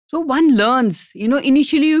So one learns,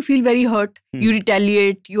 initially you feel very hurt. You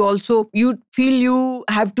retaliate. You feel you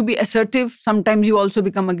have to be assertive. Sometimes you also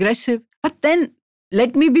become aggressive. But then,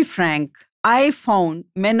 let me be frank, I found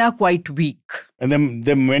men are quite weak. And then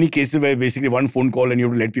there are many cases where basically one phone call and you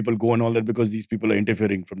have to let people go and all that because these people are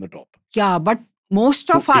interfering from the top. Yeah, but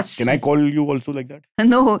most of us... Can I call you also like that?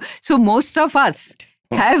 No. So most of us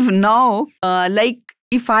have now,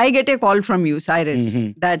 if I get a call from you, Cyrus,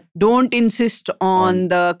 that don't insist on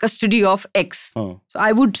the custody of X. So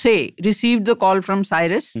I would say, received the call from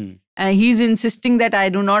Cyrus. And he's insisting that I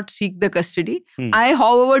do not seek the custody. I,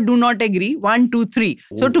 however, do not agree. 1, 2, 3.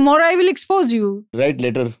 So tomorrow I will expose you. Write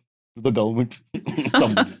letter to the government.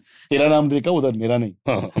 Tera naam dekha, udhar mera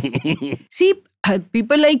nahi. See,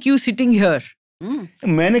 people like you sitting here.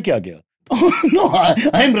 Maine kya kiya? No,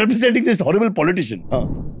 I am representing this horrible politician.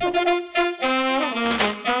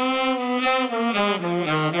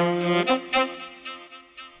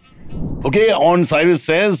 Okay, on Cyrus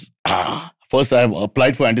Says, first I have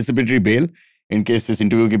applied for anticipatory bail in case this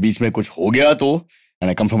interview ke beech mein kuch ho gaya to, and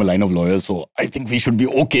I come from a line of lawyers, so I think we should be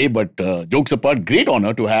okay. But jokes apart, great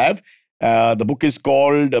honor to have. The book is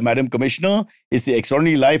called Madam Commissioner. It's the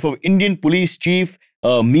extraordinary life of Indian Police Chief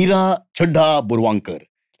Meeran Chadha Borwankar.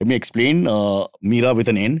 Let me explain. Meera with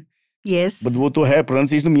an N. Yes. But wo to hai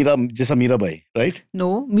pronunciation Meera jaisa Meerabai, right?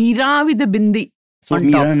 No, Meera with a bindi. So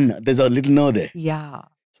Meeran, there's a little n there. Yeah.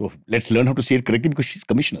 So let's learn how to say it correctly because she's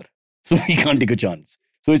commissioner. So we can't take a chance.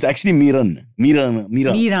 So it's actually Meeran.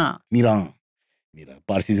 Meera.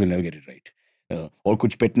 Parsis will never get it right. Or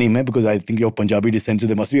kuch pet name hai because I think you're Punjabi descent, so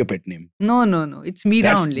there must be a pet name. No. It's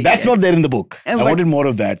Meera only. That's not there in the book. I wanted more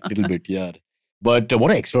of that little bit, yeah. But what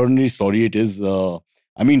an extraordinary story it is.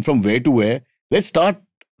 From where to where. Let's start.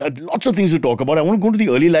 Lots of things to talk about. I want to go to the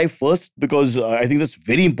early life first because I think that's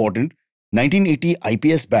very important. 1980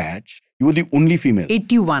 IPS batch, you were the only female.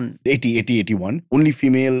 81. 81. Only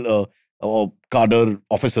female cadre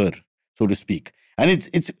officer, so to speak. And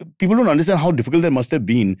it's people don't understand how difficult that must have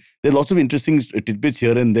been. There are lots of interesting tidbits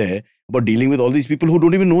here and there about dealing with all these people who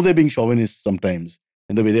don't even know they're being chauvinists sometimes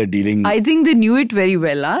in the way they're dealing. I think they knew it very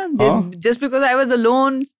well. Just because I was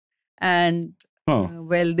alone and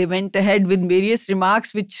they went ahead with various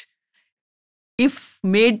remarks which, if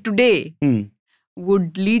made today,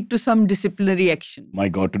 would lead to some disciplinary action. My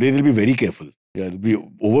God, today they'll be very careful. Yeah, they'll be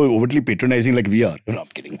overtly patronizing like we are. No, I'm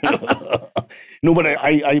kidding. No, but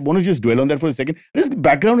I want to just dwell on that for a second. His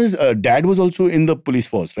background is dad was also in the police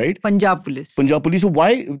force, right? Punjab Police. So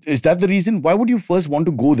why, is that the reason? Why would you first want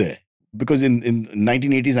to go there? Because in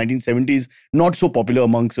 1980s, 1970s, not so popular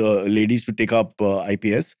amongst ladies to take up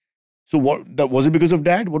IPS. So was it because of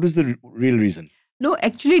dad? What was the real reason? No,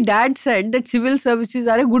 actually, Dad said that civil services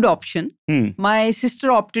are a good option. My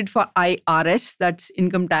sister opted for IRS, that's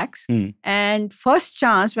income tax. And first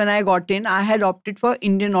chance when I got in, I had opted for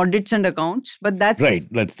Indian Audits and Accounts. But that's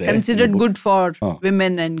considered good for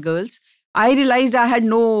women and girls. I realized I had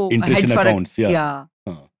no interest in accounts. Yeah.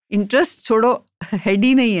 Interest छोड़ो head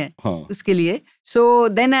ही नहीं है उसके लिए. So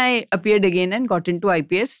then I appeared again and got into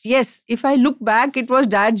IPS. Yes, if I look back, it was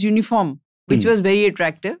Dad's uniform, which was very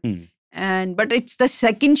attractive. But it's the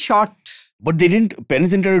second shot. But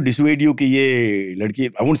parents didn't try to dissuade you कि ये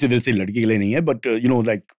लड़की, I won't say they'll say लड़की के लिए नहीं है, but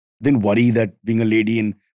didn't worry that being a lady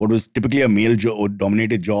in what was typically a male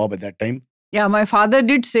dominated job at that time. Yeah, my father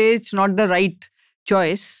did say it's not the right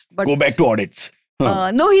choice. But go back to audits.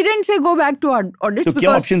 No, he didn't say go back to audits. So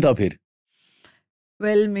क्या option था फिर?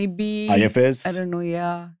 Well, maybe IFS. I don't know.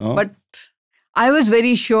 Yeah, but I was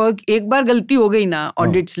very sure एक बार गलती हो गई ना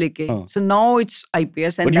audits लेके. So now it's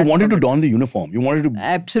IPS. And but you wanted to don the uniform. You wanted to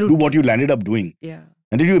absolutely do what you landed up doing. Yeah.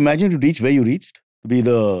 And did you imagine to reach where you reached? To be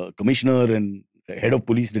the commissioner and head of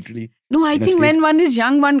police literally? No, I think when one is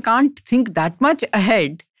young, one can't think that much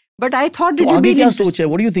ahead. But I thought it would be interesting.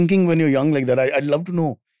 What are you thinking when you're young like that? I'd love to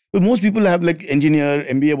know. But most people have like engineer,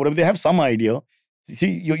 MBA, whatever. They have some idea. See,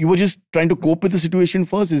 you were just trying to cope with the situation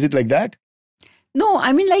first. Is it like that? No,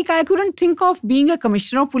 I mean, I couldn't think of being a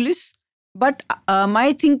commissioner of police. But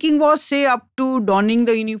my thinking was, say, up to donning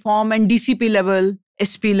the uniform and DCP level,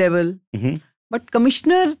 SP level. But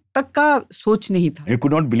commissioner tak ka soch nahi tha. You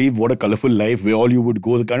could not believe what a colorful life, where all you would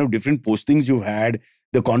go, the kind of different postings you've had,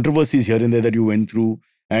 the controversies here and there that you went through.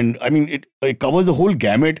 And I mean, it covers the whole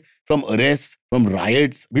gamut from arrests, from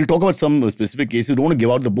riots. We'll talk about some specific cases. Don't want to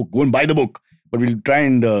give out the book. Go and buy the book. But we'll try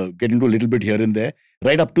and get into a little bit here and there.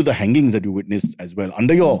 Right up to the hangings that you witnessed as well.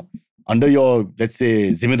 Under your, let's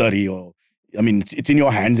say, zimedari, or I mean, it's in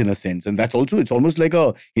your hands in a sense. And that's also, it's almost like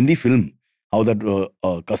a Hindi film, how that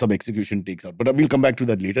Kasab execution takes out. But we'll come back to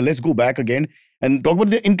that later. Let's go back again and talk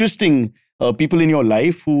about the interesting people in your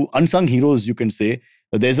life who, unsung heroes, you can say.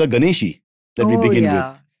 there's a Ganeshi that we begin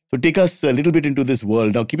with. So take us a little bit into this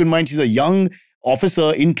world. Now, keep in mind, she's a young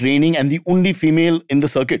officer in training and the only female in the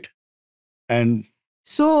circuit. And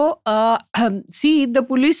so, see, the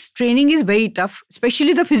police training is very tough,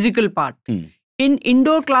 especially the physical part. In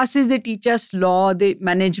indoor classes, they teach us law,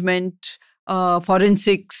 management,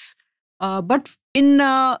 forensics. But in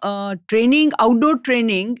training, outdoor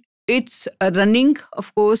training, it's running,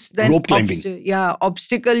 of course. Then rope climbing.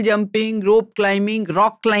 Obstacle jumping, rope climbing,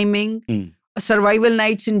 rock climbing, survival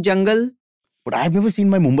nights in jungle. But I've never seen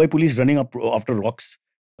my Mumbai police running up after rocks.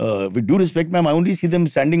 With due respect, ma'am, I only see them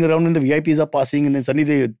standing around when the VIPs are passing and then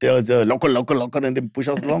suddenly there's a locker and they push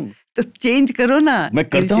us along. तो change करो ना. मैं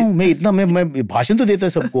करता हूँ, मैं भाषण तो देता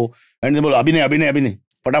सबको. And they बोलो अभी नहीं,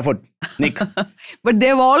 फटाफट, Nick. But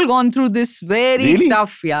they've all gone through this very really?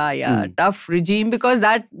 tough, tough regime because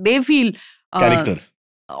that they feel. Character.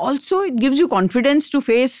 Also, it gives you confidence to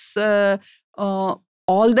face all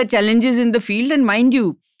the challenges in the field. And mind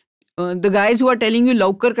you, the guys who are telling you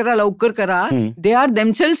laukar kara, they are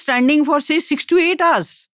themselves standing for say 6 to 8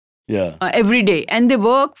 hours every day, and they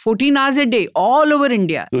work 14 hours a day all over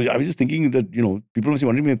India. So I was just thinking that people must be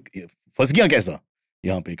wondering, फंस गया कैसा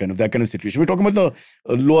यहाँ पे, that kind of situation. We're talking about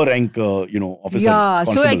the lower rank officer.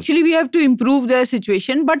 So actually we have to improve their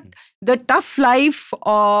situation, but the tough life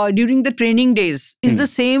during the training days is the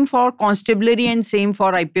same for constabulary and same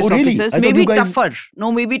for IPS officers. Maybe tougher.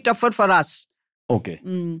 No, maybe tougher for us. Okay.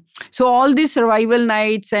 So all these survival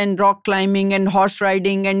nights and rock climbing and horse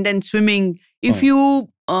riding and then swimming, if you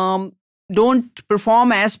don't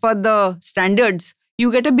perform as per the standards,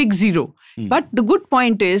 you get a big zero. But the good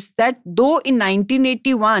point is that though in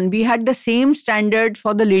 1981 we had the same standards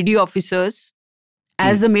for the lady officers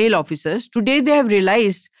as the male officers, today they have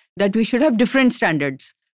realized that we should have different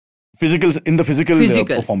standards. Physical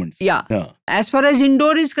performance. Yeah. As far as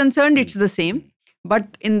indoor is concerned, it's the same.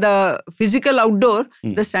 But in the physical outdoor,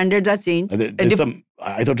 the standards are changed.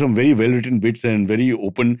 I thought some very well-written bits and very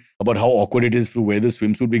open about how awkward it is to wear the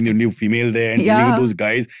swimsuit, being the only female there and dealing with those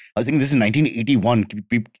guys. I was thinking this is 1981.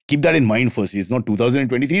 Keep that in mind first. It's not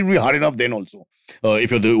 2023. It will be hard enough then also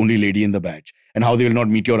if you're the only lady in the batch. And how they will not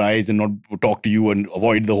meet your eyes and not talk to you and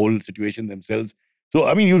avoid the whole situation themselves. So,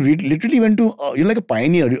 I mean, you literally went to, you're like a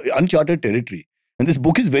pioneer, uncharted territory. And this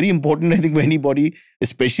book is very important, I think, for anybody,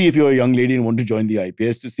 especially if you're a young lady and want to join the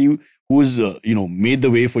IPS, to see who's, made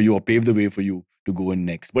the way for you or paved the way for you to go in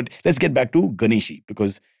next. But let's get back to Ganeshi,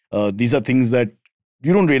 because these are things that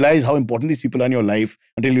you don't realize how important these people are in your life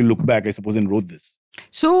until you look back, I suppose, and wrote this.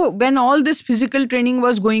 So when all this physical training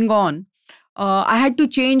was going on, I had to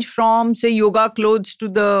change from, say, yoga clothes to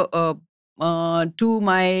the to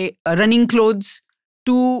my running clothes,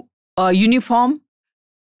 to uniform,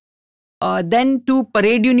 then to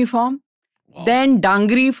parade uniform, then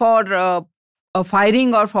dangri for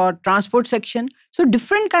firing or for transport section. So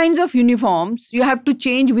different kinds of uniforms you have to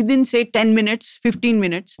change within, say, 10 minutes, 15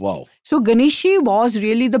 minutes. Wow. So Ganeshi was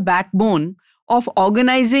really the backbone of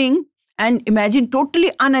organizing. And imagine,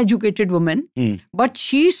 totally uneducated woman, but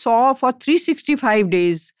she saw for 365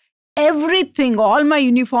 days everything, all my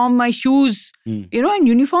uniform, my shoes, and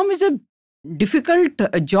uniform is a difficult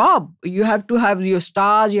job. You have to have your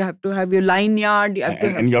stars, you have to have your line yard, you have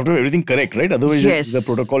and you have to have everything correct, right? Otherwise, the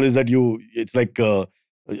protocol is that it's like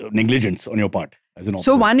negligence on your part as an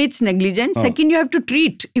officer. So one, it's negligence. Second, you have to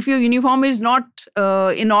treat. If your uniform is not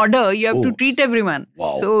in order, you have to treat everyone.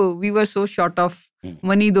 Wow. So we were so short of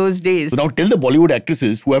money those days. So now tell the Bollywood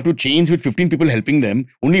actresses who have to change with 15 people helping them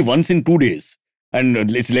only once in 2 days. And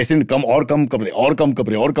it's lesson come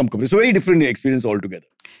kapre. So very different experience altogether.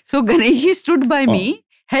 So Ganeshi stood by me,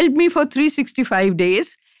 helped me for 365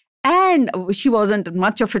 days. And she wasn't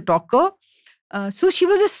much of a talker. So she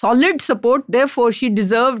was a solid support. Therefore, she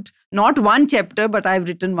deserved not one chapter, but I've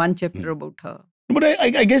written one chapter about her. But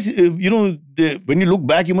I guess, when you look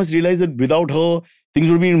back, you must realize that without her, things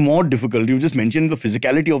would have been more difficult. You just mentioned the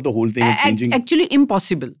physicality of the whole thing. Changing. Actually,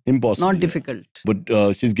 impossible. Impossible. Not difficult.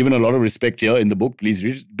 But she's given a lot of respect here in the book. Please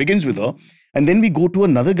read. It begins with her. And then we go to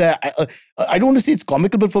another guy. I don't want to say it's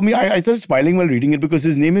comical, but for me, I started smiling while reading it because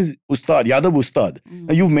his name is Ustad, Yadav Ustad.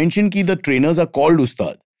 You've mentioned that the trainers are called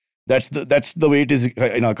Ustad. That's the way it is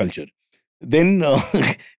in our culture. Then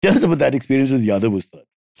tell us about that experience with Yadav Ustad.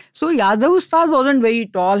 So Yadav Ustad wasn't very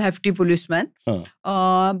tall, hefty policeman,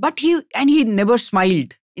 but he never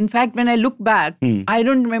smiled. In fact, when I look back, I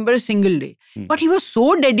don't remember a single day. But he was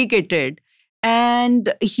so dedicated,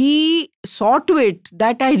 and he saw to it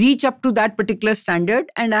that I reach up to that particular standard.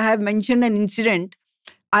 And I have mentioned an incident.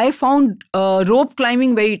 I found rope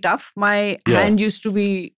climbing very tough. My hand used to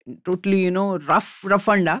be totally,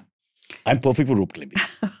 roughened up. I'm perfect for rope climbing.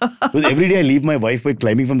 Because every day I leave my wife by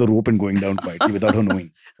climbing from the rope and going down quietly without her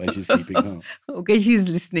knowing while she's sleeping. Okay, she's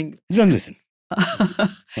listening. She doesn't listen.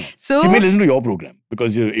 So she may listen to your program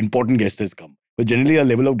because your important guest has come. But generally, a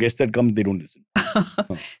level of guest that comes, they don't listen.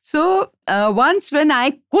 So once when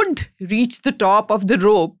I could reach the top of the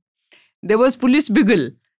rope, there was police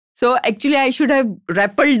bugle. So actually, I should have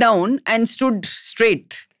rappelled down and stood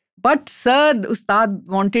straight. But sir, Ustad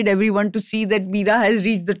wanted everyone to see that Meera has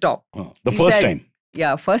reached the top. The first time?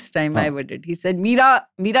 Yeah, first time I ever did. He said, Meera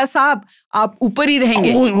saab, aap upar hi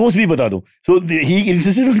rahenge. Wo bhi bata do. So he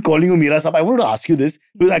insisted on calling you Meera saab. I wanted to ask you this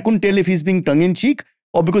because I couldn't tell if he's being tongue-in-cheek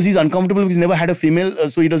or because he's uncomfortable because he's never had a female,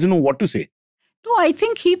 so he doesn't know what to say. No, I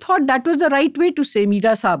think he thought that was the right way to say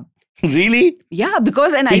Meera saab. Really? Yeah,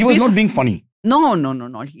 because so he was not being funny. No,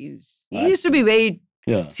 not. He used to be very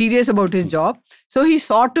serious about his job. So he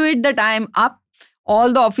saw to it that I am up.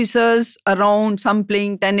 All the officers around, some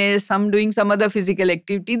playing tennis, some doing some other physical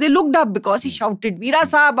activity. They looked up because he shouted, Meera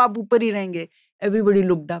saab, aap upar hi rahenge. Everybody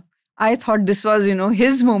looked up. I thought this was,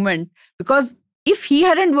 his moment. Because if he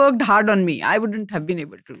hadn't worked hard on me, I wouldn't have been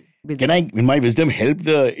able to. Can I, in my wisdom, help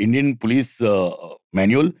the Indian police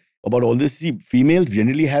manual about all this? See, females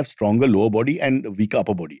generally have stronger lower body and weaker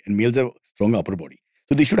upper body. And males have stronger upper body.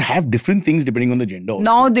 So they should have different things depending on the gender also.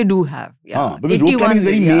 Now they do have. Yeah. Because rope climbing is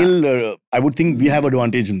very male. I would think we have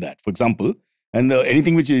advantage in that. For example, and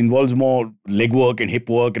anything which involves more leg work and hip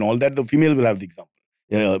work and all that, the female will have the example.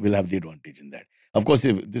 Will have the advantage in that. Of course,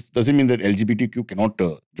 this doesn't mean that LGBTQ cannot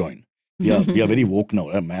join. We are very woke now.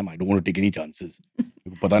 Ma'am, I don't want to take any chances.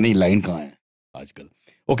 Pata nahi line kahan hai aajkal.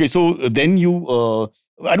 Okay, so then you...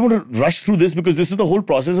 I don't want to rush through this because this is the whole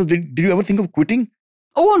process. Did you ever think of quitting?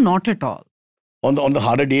 Oh, not at all. On the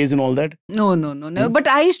harder days and all that? No. But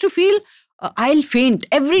I used to feel, I'll faint.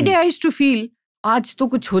 Every day I used to feel, aaj to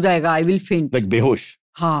kuch ho jayega, I will faint. Like behosh?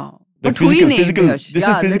 हाँ. But physical, this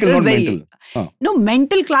is physical, not mental. No,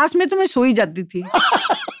 mental class mein to main so hi jati thi.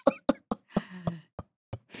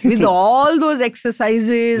 With all those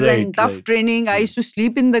exercises and tough training, I used to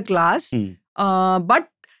sleep in the class. But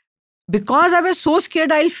because I was so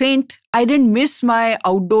scared I'll faint, I didn't miss my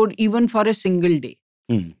outdoor even for a single day.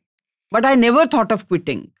 But I never thought of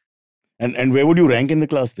quitting. And where would you rank in the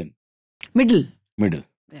class then? Middle.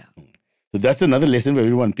 Yeah. So that's another lesson for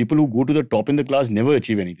everyone. People who go to the top in the class never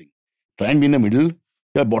achieve anything. Try and be in the middle.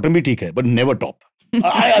 Yeah, bottom bhi theek hai, but never top.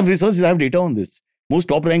 I have researched, I have data on this. Most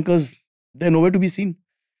top rankers, they're nowhere to be seen.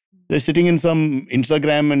 They're sitting in some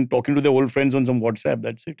Instagram and talking to their old friends on some WhatsApp.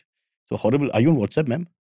 That's it. So horrible. Are you on WhatsApp, ma'am?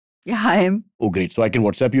 Yeah, I am. Oh, great. So I can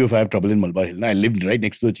WhatsApp you if I have trouble in Malabar Hill. I live right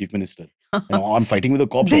next to the Chief Minister. I'm fighting with the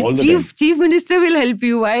cops all the time. Chief Minister will help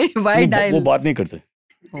you. Why dial? वो बात नहीं करते.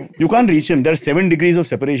 You can't reach him. There are 7 degrees of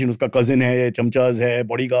separation. Uska cousin hai, chamchas hai,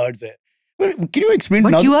 bodyguards hai. But can you explain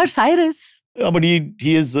but now? But you are Cyrus. Yeah, but he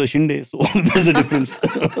is Shinde, so there's a difference.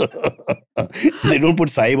 They don't put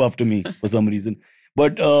Saib after me for some reason.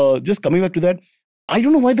 But just coming back to that, I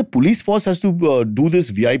don't know why the police force has to do this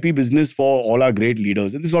VIP business for all our great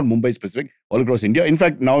leaders. And this is not Mumbai specific, all across India. In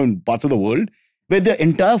fact, now in parts of the world, where the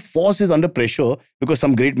entire force is under pressure because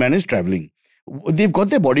some great man is traveling. They've got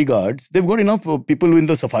their bodyguards. They've got enough people in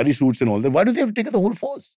the safari suits and all that. Why do they have to take the whole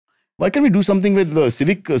force? Why can't we do something where the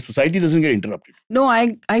civic society doesn't get interrupted? No,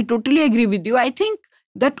 I totally agree with you. I think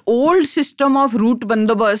that old system of route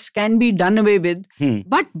bandobast can be done away with.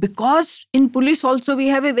 But because in police also we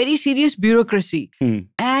have a very serious bureaucracy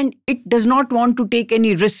and it does not want to take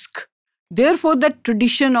any risk. Therefore, that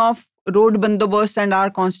tradition of road bandobast and our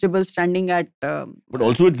constable standing at... but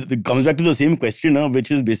also it comes back to the same question, which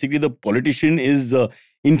is basically the politician is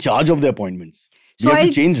in charge of the appointments. So we have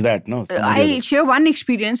to change that. No, I'll share one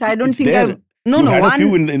experience. I don't it's think there. I've... No, had one, a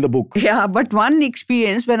few in the book. Yeah, but one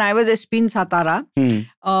experience when I was SP in Satara,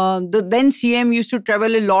 the then CM used to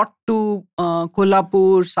travel a lot to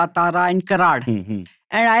Kolhapur, Satara and Karad. And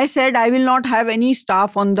I said, I will not have any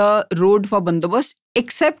staff on the road for bandobast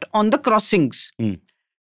except on the crossings.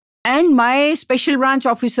 And my special branch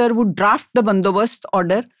officer would draft the bandobast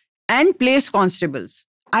order and place constables.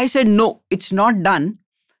 I said, no, it's not done.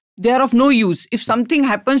 They are of no use. If something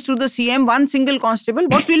happens to the CM, one single constable,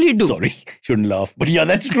 what will he do? Sorry, shouldn't laugh. But yeah,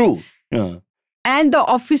 that's true. Yeah. And the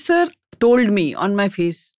officer told me on my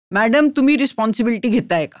face, Madam, tumi responsibility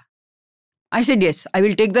gheta hai ka? I said, yes, I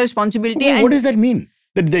will take the responsibility. Well, what does that mean?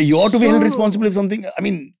 That you ought to be held responsible if something, I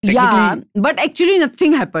mean, technically... Yeah, but actually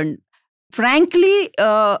nothing happened. Frankly,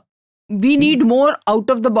 we need more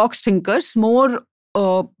out-of-the-box thinkers, more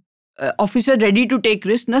officer ready to take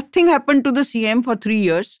risks. Nothing happened to the CM for 3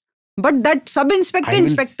 years. But that sub-inspector,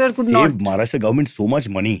 inspector could not... save Maharashtra government so much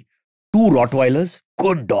money. 2 Rottweilers,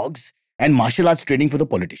 good dogs, and martial arts training for the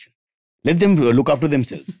politician. Let them look after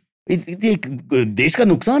themselves. देश का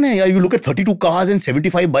नुकसान है यार. You look at 32 cars and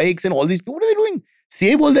 75 bikes and all these people. What are they doing?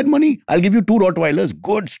 Save all that money. I'll give you 2 Rottweilers,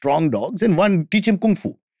 good, strong dogs, and one teach him Kung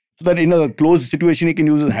Fu. So that in a closed situation, he can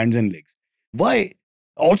use his hands and legs. Why?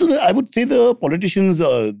 Also, I would say the politicians,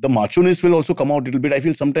 the machonists will also come out a little bit. I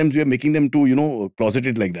feel sometimes we are making them too,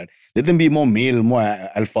 closeted like that. Let them be more male, more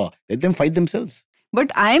alpha. Let them fight themselves.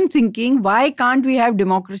 But I am thinking, why can't we have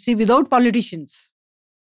democracy without politicians?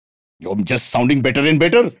 You're just sounding better and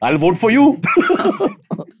better. I'll vote for you.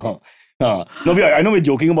 No, I know we're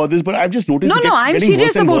joking about this, but I've just noticed. No, I'm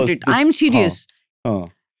serious about it. I'm serious. Yeah,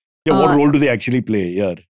 what role do they actually play?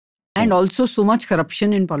 Yeah. And also so much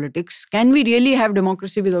corruption in politics. Can we really have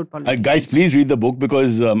democracy without politics? Guys, please read the book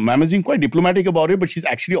because ma'am has been quite diplomatic about it, but she's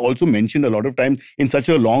actually also mentioned a lot of times in such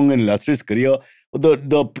a long and illustrious career, the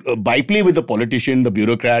byplay with the politician, the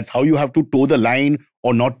bureaucrats, how you have to toe the line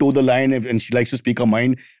or not toe the line, and she likes to speak her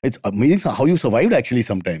mind. It's amazing how you survived actually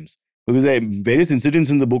sometimes. Because there are various incidents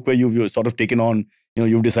in the book where you've sort of taken on,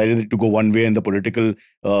 you've decided to go one way and the political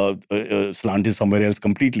slant is somewhere else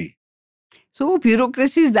completely. So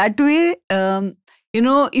bureaucracy is that way.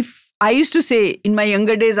 If I used to say in my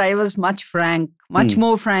younger days, I was much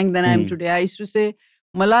more frank than I am today. I used to say,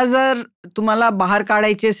 मला जर तुम्हाला बाहर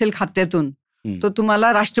काढायचे असेल खात्यातून, तो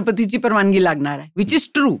तुम्हाला राष्ट्रपतीची परवानगी लागणार आहे, which is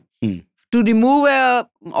true. To remove a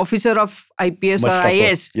officer of IPS or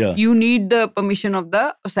IAS, you need the permission of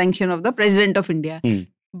the sanction of the President of India.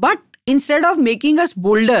 But instead of making us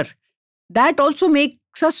bolder, that also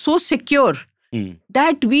makes us so secure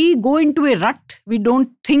that we go into a rut. We don't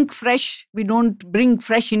think fresh. We don't bring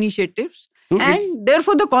fresh initiatives. So and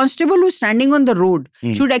therefore, the constable who's standing on the road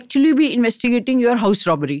should actually be investigating your house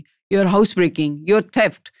robbery, your housebreaking, your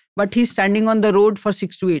theft. But he's standing on the road for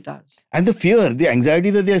 6 to 8 hours. And the fear, the anxiety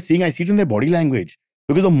that they are seeing, I see it in their body language.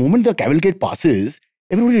 Because the moment the cavalcade passes,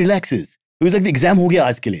 everybody relaxes. Because like the exam ho gaya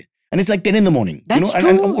aaj ke liye. And it's like 10 in the morning. That's true.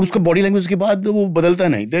 And uska body language ke baad wo badalta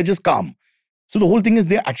nahi. They're just calm. So the whole thing is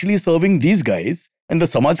they're actually serving these guys. And the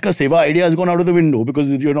Samaj ka seva idea has gone out of the window.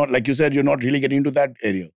 Because you're not, like you said, you're not really getting into that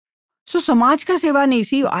area. So Samaj ka seva nahi.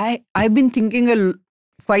 See, I've been thinking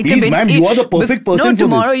Please, ma'am, you are the perfect person for this.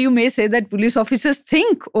 Tomorrow you may say that police officers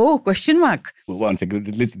think, question mark. One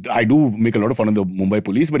second. I do make a lot of fun of the Mumbai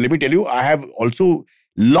police, but let me tell you, I have also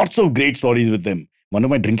lots of great stories with them. One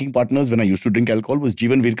of my drinking partners when I used to drink alcohol was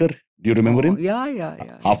Jeevan Virkar. Do you remember him? Yeah.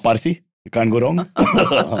 Half Parsi. You can't go wrong.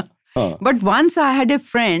 But once I had a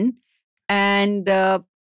friend and I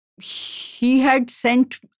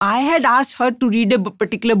had asked her to read a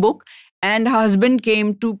particular book. And her husband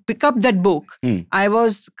came to pick up that book. I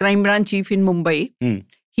was crime branch chief in Mumbai.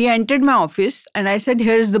 He entered my office and I said,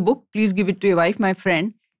 here is the book. Please give it to your wife, my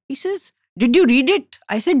friend. He says, did you read it?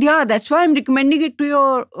 I said, yeah, that's why I'm recommending it to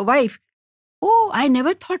your wife. Oh, I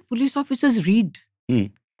never thought police officers read.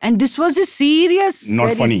 And this was a serious...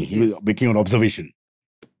 Not funny. Serious. He was making an observation.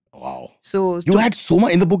 Wow. So you had so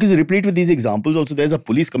much. In the book is replete with these examples. Also, there's a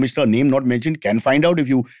police commissioner name not mentioned. Can find out if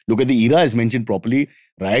you look at the era is mentioned properly.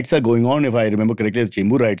 Riots are going on. If I remember correctly, the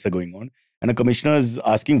Chembur riots are going on. And a commissioner is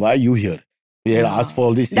asking, why are you here? They had asked for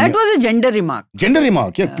all this. That was a gender remark. Gender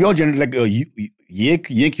remark. Yeah, pure gender. Like, ye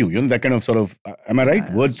kyu, that kind of sort of, am I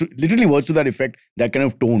right? Words, literally words to that effect, that kind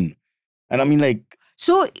of tone. And I mean like...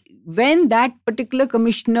 So, when that particular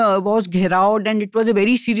commissioner was gherawed and it was a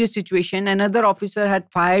very serious situation, another officer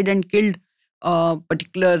had fired and killed a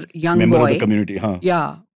particular young member boy. Member of the community, huh?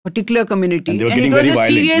 Yeah, particular community. And they were getting very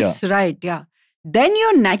violent. It was a serious right, yeah. Then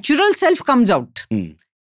your natural self comes out.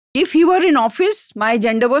 If he were in office, my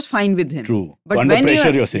gender was fine with him. True. But under pressure,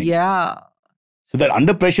 you're saying. Yeah. So that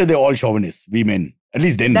under pressure, they're all chauvinists, we men. At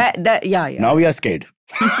least then. Yeah. Now we are scared.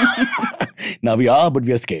 Now we are, but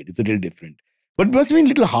we are scared. It's a little different. But it must have been a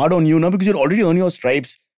little hard on you now because you'd already earned your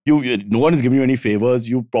stripes. No one is giving you any favors.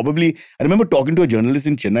 You probably... I remember talking to a journalist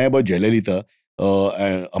in Chennai about Jayalalitha,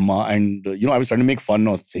 Amma, and I was trying to make fun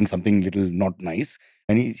or saying something little not nice.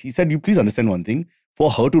 And he said, you please understand one thing. For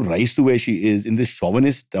her to rise to where she is in this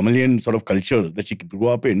chauvinist Tamilian sort of culture that she grew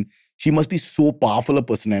up in, she must be so powerful a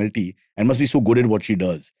personality and must be so good at what she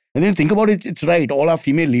does. And then think about it, it's right. All our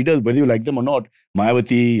female leaders, whether you like them or not,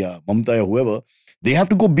 Mayawati, Mamta or whoever, they have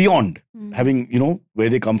to go beyond having, where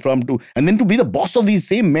they come from to, and then to be the boss of these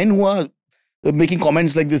same men who are making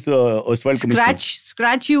comments like this erstwhile commissioner.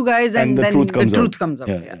 Scratch you guys and then the truth comes up.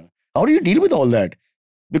 Yeah. How do you deal with all that?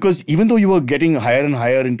 Because even though you were getting higher and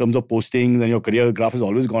higher in terms of postings and your career graph has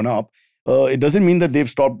always gone up, it doesn't mean that they've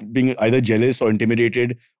stopped being either jealous or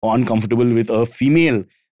intimidated or uncomfortable with a female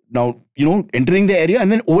now, entering the area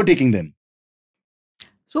and then overtaking them.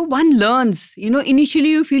 So one learns, initially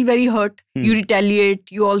you feel very hurt, you retaliate,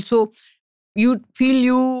 you also you feel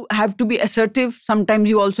you have to be assertive. Sometimes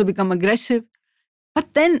you also become aggressive.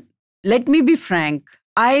 But then, let me be frank,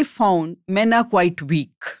 I found men are quite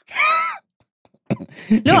weak.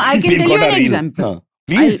 No, I can tell you an example.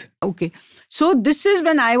 Please. Okay. So this is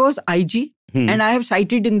when I was IG and I have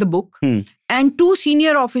cited in the book. And 2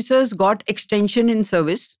 senior officers got extension in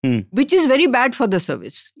service, which is very bad for the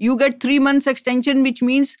service. You get 3 months extension, which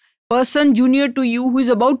means person junior to you who is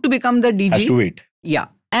about to become the DG. Has to wait. Yeah.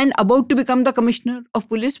 And about to become the Commissioner of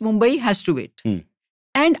Police, Mumbai, has to wait.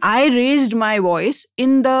 And I raised my voice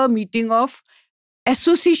in the meeting of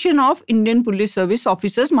Association of Indian Police Service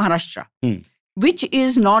Officers, Maharashtra, which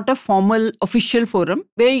is not a formal official forum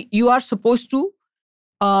where you are supposed to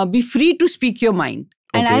be free to speak your mind.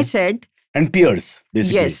 And I said... And peers,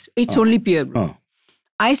 basically. Yes, it's only peer group.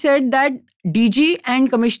 I said that DG and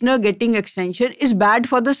Commissioner getting extension is bad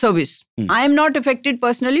for the service. I am not affected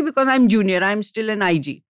personally because I'm junior. I'm still an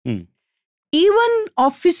IG. Even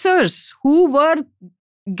officers who were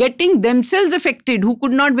getting themselves affected, who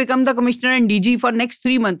could not become the Commissioner and DG for next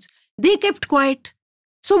 3 months, they kept quiet.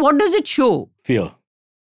 So what does it show? Fear.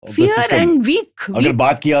 Fear and weak. Agar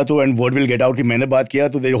baat kiya to and word will get out ki maine baat kiya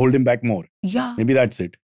to they hold him back more. Yeah. Maybe that's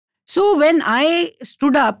it. So when I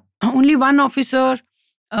stood up, only one officer,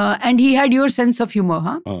 and he had your sense of humor,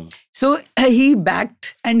 huh? So he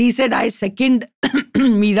backed and he said, I second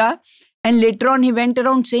Meera. And later on he went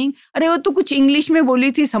around saying, अरे वो तो कुछ English में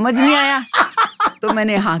बोली थी, समझ नहीं आया. तो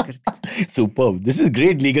मैंने हाँ कर दिया. Superb. This is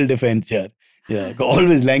great legal defense here. Yeah.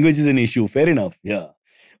 Always language is an issue. Fair enough. Yeah.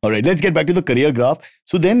 All right. Let's get back to the career graph.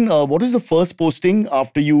 So then what is the first posting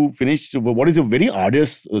after you finish? What is a very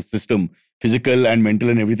arduous system, physical and mental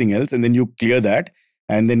and everything else? And then you clear that.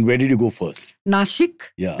 And then where did you go first? Nashik,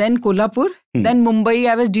 then Kolhapur, then Mumbai.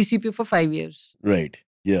 I was DCP for 5 years. Right.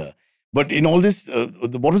 Yeah. But in all this,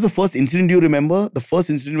 what was the first incident you remember? The first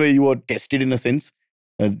incident where you were tested in a sense,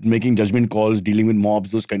 making judgment calls, dealing with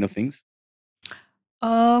mobs, those kind of things?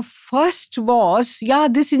 First was,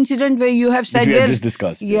 this incident where you have said... Which we have just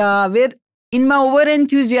discussed. Yeah, where in my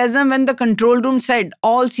over-enthusiasm, when the control room said,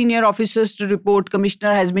 all senior officers to report,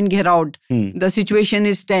 Commissioner has been gherraud, the situation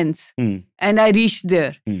is tense. And I reached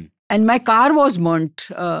there. And my car was burnt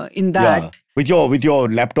in that. Yeah. With your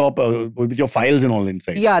laptop, with your files and all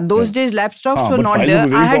inside. Yeah, those days laptops were not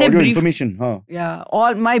there. I had a brief information. Yeah,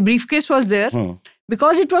 all my briefcase was there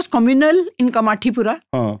because it was communal in Kamathipura,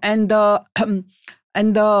 and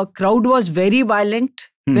the crowd was very violent,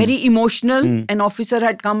 very emotional. An officer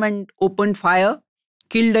had come and opened fire,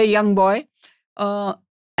 killed a young boy,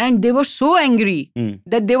 and they were so angry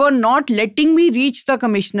that they were not letting me reach the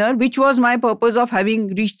Commissioner, which was my purpose of having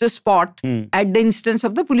reached the spot at the instance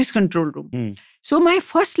of the police control room. So my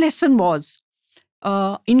first lesson was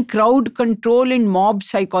in crowd control, in mob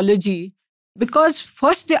psychology, because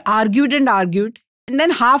first they argued, and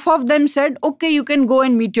then half of them said, okay, you can go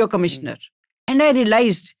and meet your Commissioner. And I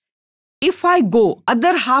realized, if I go,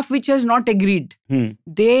 other half which has not agreed,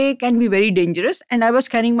 they can be very dangerous. And I was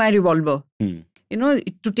carrying my revolver. You know,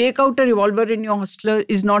 to take out a revolver in your hostel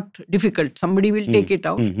is not difficult. Somebody will take it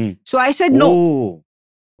out. So I said no. Oh,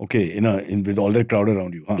 okay. With all that crowd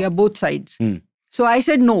around you. Huh? Yeah, both sides. So I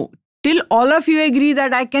said no. Till all of you agree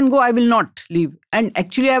that I can go, I will not leave. And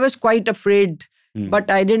actually I was quite afraid,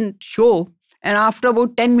 but I didn't show. And after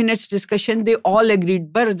about 10 minutes discussion, they all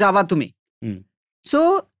agreed, Bar jawa tumhe.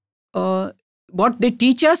 So what they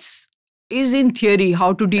teach us is in theory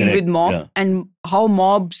how to deal with mob and how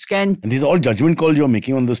mobs can... And these are all judgment calls you're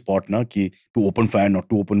making on the spot, na? Ki to open fire, not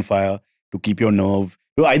to open fire, to keep your nerve.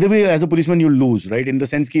 So either way, as a policeman, you lose, right? In the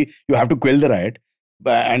sense ki you have to quell the riot,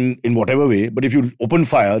 and in whatever way. But if you open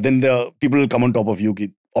fire, then the people will come on top of you.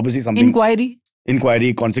 Ki obviously something...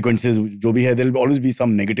 Inquiry, consequences, jo bhi hai, there will always be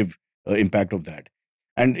some negative impact of that.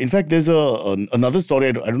 And in fact, there's another story,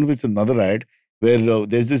 I don't know if it's another riot, where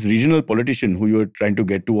there's this regional politician who you were trying to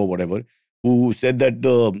get to or whatever, who said that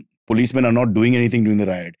the policemen are not doing anything during the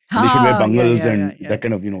riot. They should wear bangals and that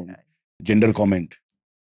kind of, gender comment.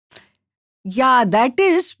 Yeah, that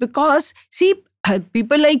is because, see,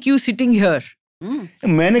 people like you sitting here.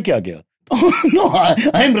 मैंने क्या किया? No,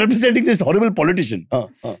 I am representing this horrible politician.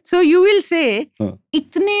 So you will say,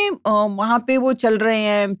 इतने वहाँ पे वो चल रहे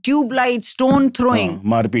हैं, tube light, stone throwing.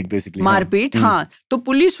 मारपीट basically. मारपीट, हाँ. तो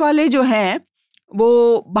पुलिस वाले जो हैं,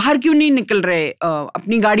 वो बाहर क्यों नहीं निकल रहे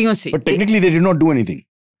अपनी गाड़ियों से? But technically they did not do anything.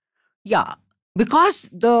 Yeah, because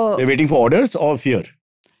they're waiting for orders or fear?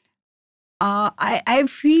 I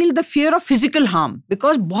feel the fear of physical harm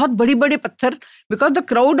because बहुत बड़े पत्थर, because the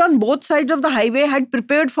crowd on both sides of the highway had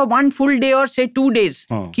prepared for 1 full day or say 2 days,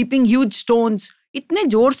 keeping huge stones. इतने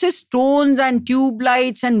जोर से stones and tube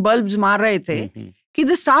lights and bulbs मार रहे थे कि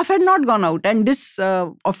the staff had not gone out, and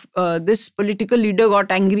this political leader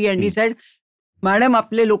got angry and he said, "Madam,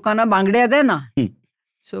 आपले लोकांना बांगड्या द्या ना."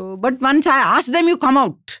 So, but once I asked them, "You come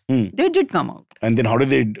out," they did come out. And then how did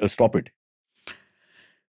they stop it?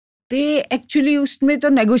 They actually उसमें तो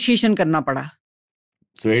negotiation करना पड़ा.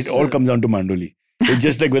 So it all comes down to Mandoli. It's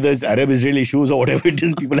just like whether it's Arab-Israel issues or whatever it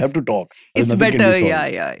is, people have to talk. It's better,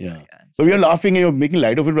 yeah. So we are laughing and you're making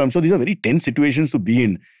light of it, but I'm sure these are very tense situations to be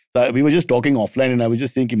in. So we were just talking offline and I was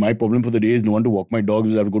just saying my problem for the day is no one to walk my dog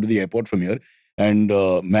because I have to go to the airport from here. And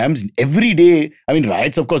ma'ams, every day, I mean,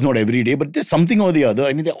 riots, of course, not every day, but there's something or the other.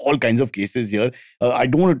 I mean, there are all kinds of cases here. I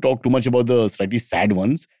don't want to talk too much about the slightly sad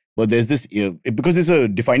ones, but there's this, because it's a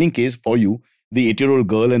defining case for you, the 8-year-old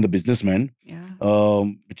girl and the businessman,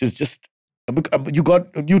 which is just,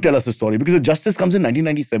 you tell us the story, because the justice comes in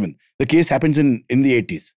 1997. The case happens in the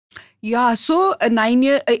 80s. Yeah, so a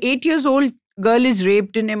 8 years old girl is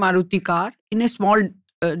raped in a Maruti car in a small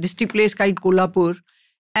district place called Kolhapur.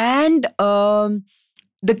 And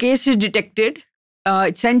the case is detected.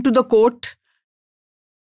 It's sent to the court.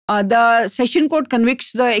 The session court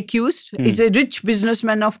convicts the accused. It's a rich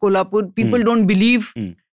businessman of Kolhapur. People don't believe.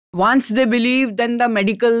 Once they believe, then the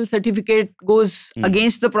medical certificate goes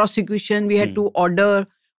against the prosecution. We had to order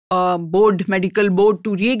a medical board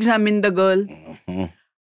to re-examine the girl.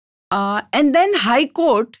 And then High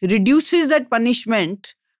Court reduces that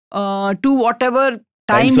punishment to whatever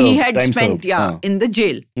time he had spent in the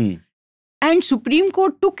jail. And Supreme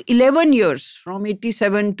Court took 11 years, from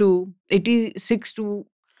 87 to 86 to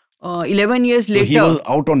 11 years later. So he was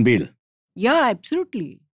out on bail? Yeah,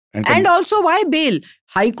 absolutely. And also, why bail?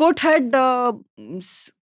 High Court had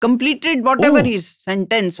completed whatever his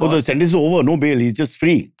sentence was. Oh, the sentence is over. No bail. He's just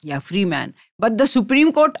free. Yeah, free man. But the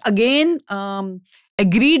Supreme Court again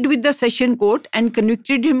agreed with the session court and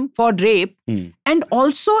convicted him for rape. And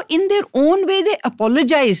also, in their own way, they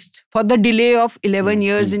apologized for the delay of 11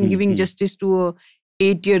 years in giving justice to a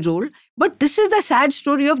 8-year-old. But this is the sad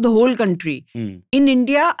story of the whole country. In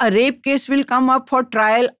India, a rape case will come up for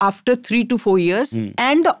trial after 3 to 4 years.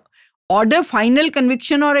 And the order, final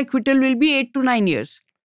conviction or acquittal will be 8 to 9 years.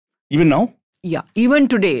 Even now? Yeah, even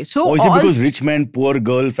today. So, is it because rich man, poor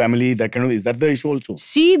girl, family, that kind of, is that the issue also?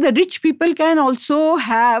 See, the rich people can also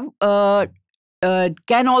have,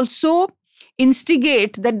 can also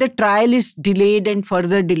instigate that the trial is delayed and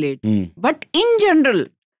further delayed. But in general,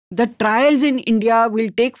 the trials in India will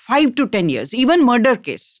take 5 to 10 years, even murder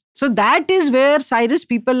case. So that is where, Cyrus,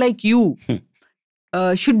 people like you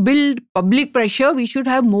should build public pressure. We should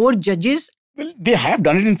have more judges. Well, they have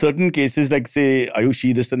done it in certain cases, like say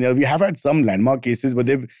Ayushi, this and the other. We have had some landmark cases where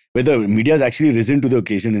the media has actually risen to the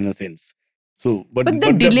occasion in a sense. So, but the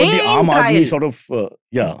Aam Aadmi sort of,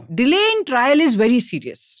 delay in trial is very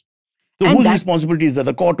serious. So whose responsibility is that?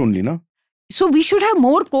 The court only, no? So we should have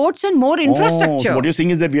more courts and more infrastructure. So what you're saying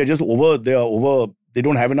is that we are just they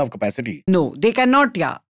don't have enough capacity. No, they cannot,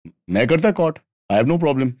 Main karta court. I have no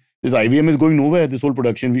problem. This IVM is going nowhere, this whole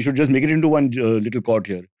production. We should just make it into one little court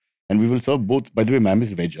here. And we will serve both. By the way, ma'am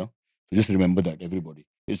is veg. So just remember that, everybody.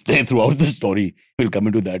 It's there throughout the story. We'll come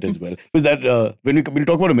into that as well. Because that, we'll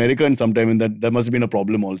talk about America in some time, and that must have been a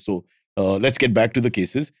problem also. Let's get back to the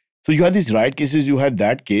cases. So you had these riot cases, you had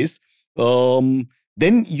that case. Then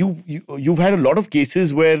you've had a lot of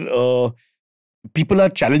cases where people are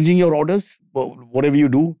challenging your orders, whatever you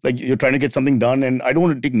do. Like you're trying to get something done, and I don't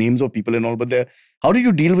want to take names of people and all, but how did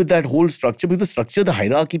you deal with that whole structure? Because the structure, the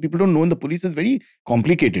hierarchy, people don't know in the police is very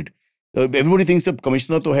complicated. Everybody thinks the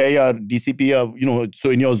commissioner to hai ya DCP ya, so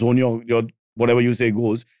in your zone, your whatever you say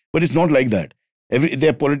goes. But it's not like that.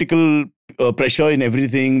 There's political pressure in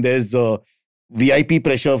everything. There's VIP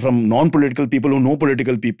pressure from non-political people who know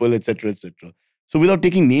political people, etc., etc. So without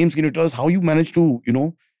taking names, can you tell us how you managed to,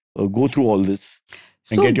 go through all this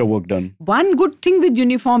and get your work done? One good thing with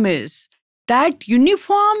uniform is that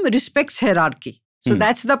uniform respects hierarchy. So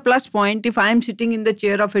that's the plus point. If I am sitting in the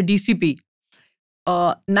chair of a DCP,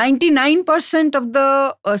 99% of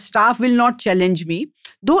the staff will not challenge me.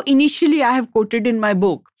 Though initially I have quoted in my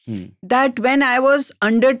book that when I was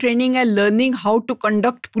under training and learning how to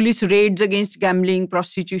conduct police raids against gambling,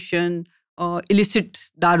 prostitution, illicit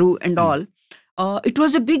daru and all, it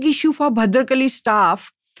was a big issue for Bhadrakali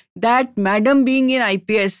staff that madam being in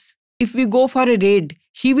IPS, if we go for a raid,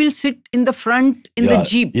 she will sit in the front in the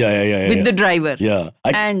jeep with the driver. Yeah.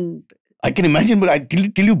 I can imagine, but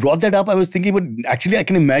till you brought that up, I was thinking, but actually I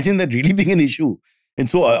can imagine that really being an issue. And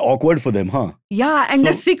so awkward for them, huh? Yeah, and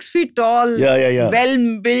the 6 feet tall,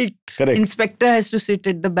 well-built inspector has to sit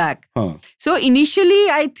at the back. So initially,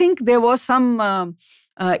 I think there was some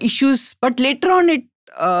issues, but later on,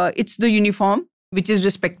 it's the uniform. which is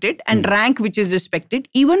respected and rank which is respected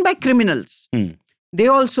even by criminals. They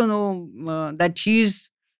also know that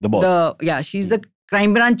she's the boss. She's the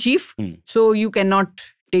crime branch chief. So you cannot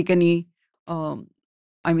take any,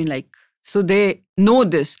 so they know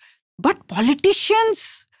this. But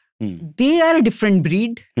politicians, they are a different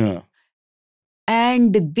breed. Yeah.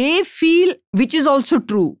 And they feel, which is also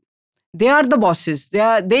true, they are the bosses.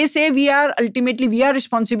 They say we are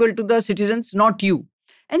responsible to the citizens, not you.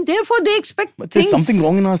 And therefore they expect but things. There's something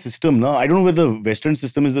wrong in our system. No? I don't know whether the Western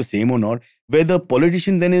system is the same or not, where the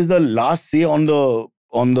politician then is the last say in the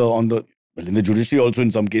judiciary also in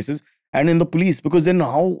some cases, and in the police, because then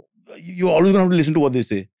how you're always going to have to listen to what they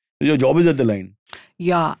say. Your job is at the line.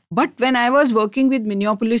 Yeah. But when I was working with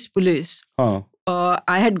Minneapolis Police, I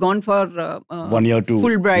had gone for 1 year to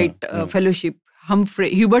Fulbright fellowship,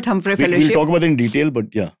 Hubert Humphrey fellowship. We'll talk about it in detail, but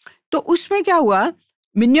yeah. So उसमें क्या हुआ?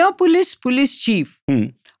 Minneapolis police chief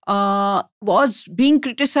was being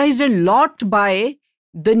criticized a lot by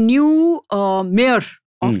the new mayor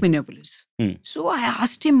of Minneapolis. So I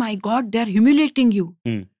asked him, my God, they're humiliating you.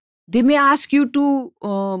 They may ask you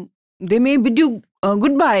to, they may bid you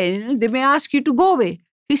goodbye. They may ask you to go away.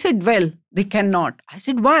 He said, well, they cannot. I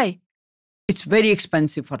said, why? It's very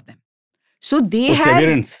expensive for them. So they have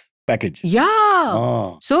severance package.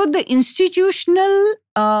 Yeah. So the institutional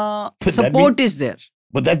support is there.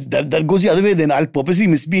 But that goes the other way then. I'll purposely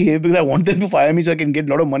misbehave because I want them to fire me so I can get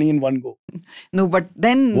a lot of money in one go. No, but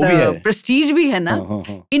then the prestige bhi hai na.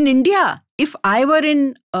 In India, if I were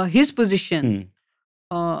in his position,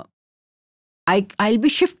 I'll be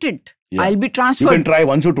shifted. Yeah. I'll be transferred. You can try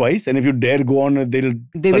once or twice, and if you dare go on, they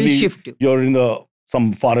will shift you. You're in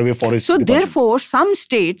some faraway forest. So therefore, some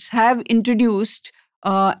states have introduced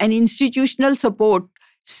an institutional support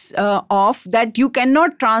of that you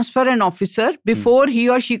cannot transfer an officer before he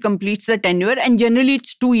or she completes the tenure, and generally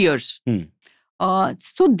it's 2 years.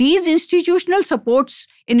 So these institutional supports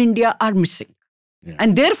in India are missing. Yeah.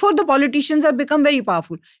 And therefore the politicians have become very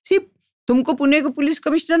powerful. See, तुमको पुणे को police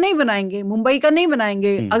commissioner नहीं बनाएंगे, मुंबई का नहीं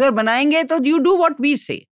बनाएंगे. अगर बनाएंगे तो you do what we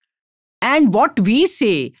say. And what we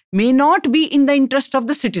say may not be in the interest of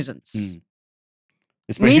the citizens.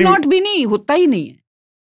 May not be नहीं, होता ही नहीं है.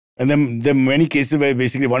 And then there are many cases where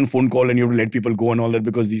basically one phone call and you have to let people go and all that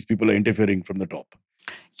because these people are interfering from the top.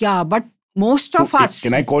 Yeah, but most of us...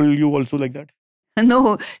 Can I call you also like that?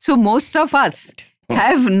 No. So most of us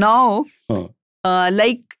have now,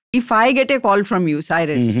 like if I get a call from you,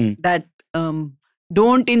 Cyrus, that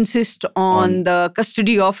don't insist on the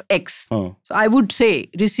custody of X. So I would say,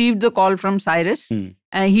 received the call from Cyrus.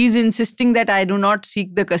 And he's insisting that I do not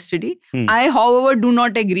seek the custody. I, however, do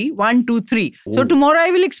not agree. 1, 2, 3. So tomorrow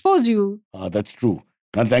I will expose you. That's true.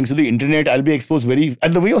 And thanks to the internet, I'll be exposed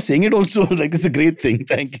and the way you're saying it also, like it's a great thing.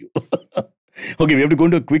 Thank you. Okay, we have to go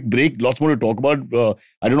into a quick break. Lots more to talk about.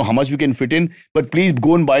 I don't know how much we can fit in, but please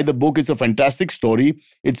go and buy the book. It's a fantastic story.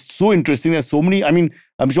 It's so interesting. There's so many, I'm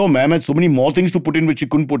sure ma'am had so many more things to put in which she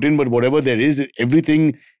couldn't put in, but whatever there is,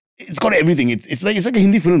 everything. It's got everything. It's like a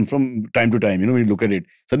Hindi film from time to time. When you look at it,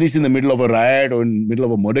 suddenly it's in the middle of a riot or in the middle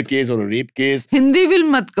of a murder case or a rape case. Hindi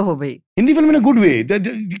film mat kaho bhai. Hindi film in a good way.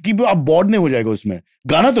 कि आप bored नहीं हो जाएगा उसमें.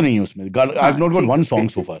 गाना तो नहीं है उसमें. I've not got one song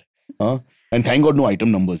so far. And thank God no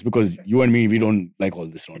item numbers because you and me, we don't like all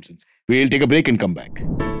this nonsense. We'll take a break and come back.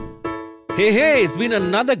 Hey, it's been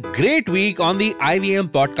another great week on the IVM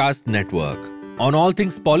Podcast Network. On All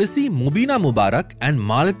Things Policy, Mubina Mubarak and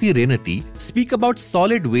Malati Renati speak about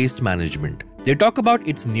solid waste management. They talk about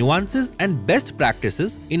its nuances and best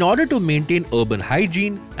practices in order to maintain urban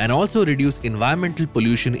hygiene and also reduce environmental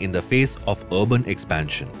pollution in the face of urban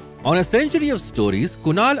expansion. On A Century of Stories,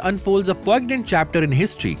 Kunal unfolds a poignant chapter in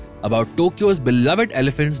history about Tokyo's beloved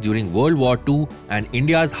elephants during World War II and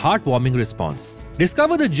India's heartwarming response.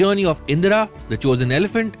 Discover the journey of Indira, the chosen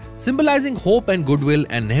elephant, symbolizing hope and goodwill,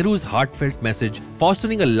 and Nehru's heartfelt message,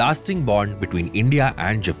 fostering a lasting bond between India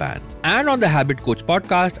and Japan. And on the Habit Coach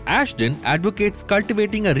podcast, Ashton advocates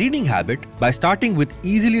cultivating a reading habit by starting with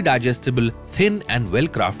easily digestible, thin and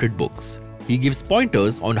well-crafted books. He gives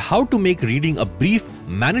pointers on how to make reading a brief,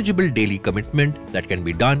 manageable daily commitment that can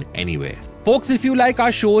be done anywhere. Folks, if you like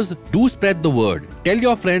our shows, do spread the word. Tell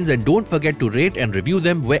your friends and don't forget to rate and review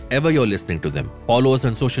them wherever you're listening to them. Follow us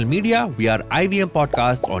on social media. We are IVM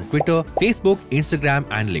Podcasts on Twitter, Facebook, Instagram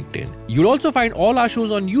and LinkedIn. You'll also find all our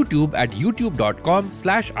shows on YouTube at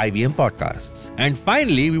youtube.com/IVM Podcasts. And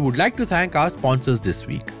finally, we would like to thank our sponsors this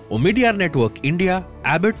week. Omidyar Network India,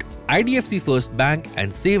 Abbott, IDFC First Bank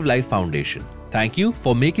and Save Life Foundation. Thank you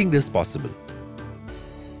for making this possible.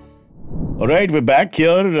 All right, we're back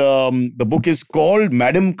here. The book is called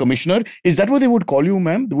Madam Commissioner. Is that what they would call you,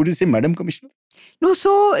 ma'am? Would you say Madam Commissioner? No,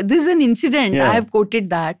 so this is an incident. Yeah. I have quoted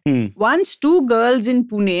that. Once two girls in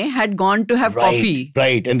Pune had gone to have coffee.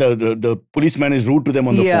 Right, and the policeman is rude to them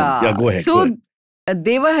on the phone. Yeah, go ahead. So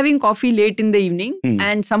they were having coffee late in the evening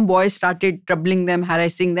and some boys started troubling them,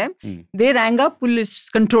 harassing them. They rang up police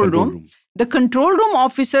control room. The control room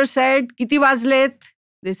officer said, Kiti wazlet?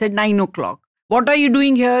 They said 9 o'clock. What are you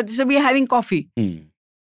doing here? They said, we are having coffee.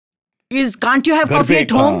 Can't you have coffee at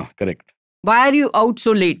home? Correct. Why are you out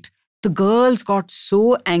so late? The girls got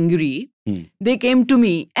so angry. They came to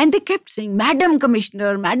me and they kept saying, Madam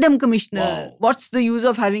Commissioner, Madam Commissioner, Wow. what's the use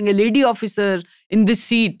of having a lady officer in this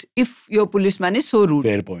seat if your policeman is so rude?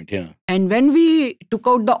 Fair point, yeah. And when we took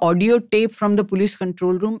out the audio tape from the police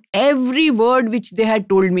control room, every word which they had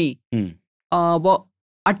told me,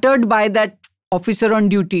 uttered by that officer on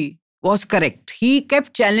duty, was correct. He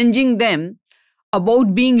kept challenging them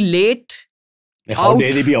about being late. How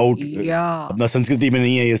dare they be out? Yeah. Apna Sanskriti mein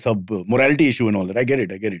nahi hai ye sab morality issue and all that. I get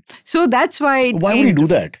it. So that's why. Why would he do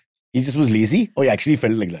that? He just was lazy or he actually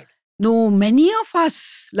felt like that? No, many of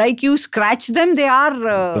us, like you scratch them, they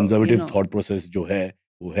are... conservative thought process jo hai,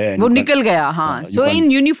 wo hai. वो निकल गया, हाँ. So in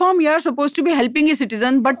uniform, you are supposed to be helping a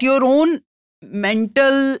citizen, but your own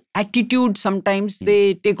mental attitude sometimes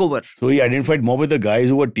they take over. So he identified more with the guys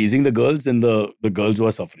who were teasing the girls than the girls who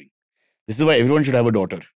are suffering. This is why everyone should have a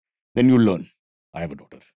daughter. Then you'll learn. I have a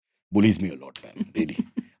daughter. Bullies me a lot, man. Really.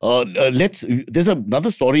 There's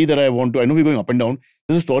another story that I want to, I know we're going up and down.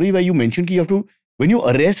 There's a story where you mentioned that you have to, when you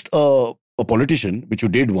arrest a politician, which you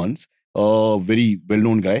did once, a very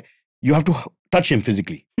well-known guy, you have to touch him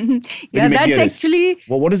physically. Yeah, that's actually...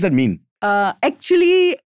 Well, what does that mean?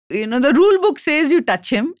 Actually, the rule book says you touch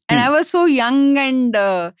him. And I was so young and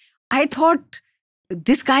I thought,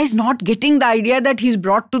 this guy is not getting the idea that he's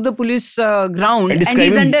brought to the police ground and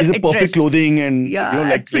he's under arrest. He's perfect clothing and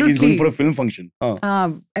like he's going for a film function.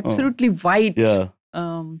 Absolutely white. Yeah.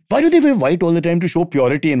 Why do they wear white all the time to show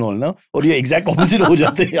purity and all? Na? Or the exact opposite ho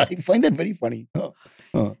jate. I find that very funny.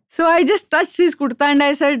 So I just touched his kurta and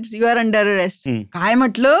I said, you are under arrest. Kai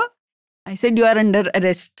matlo? I said, you are under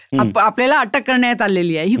arrest. Aplela attack karne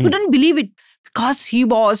आलेली है. He couldn't believe it because he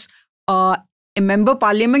was a member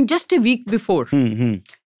parliament just a week before.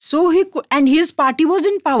 So and his party was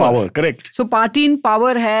in power. Correct. So party in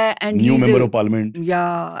power hai and new member of parliament.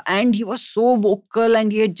 Yeah, and he was so vocal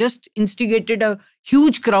and he had just instigated a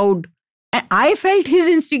huge crowd. And I felt his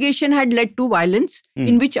instigation had led to violence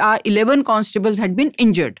in which our 11 constables had been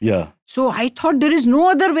injured. Yeah. So I thought there is no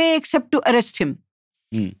other way except to arrest him.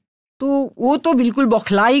 तो वो तो बिल्कुल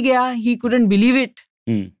बौखला ही गया. He couldn't believe it.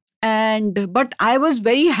 But I was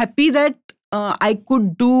very happy that I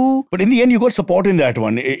could do. But in the end, you got support in that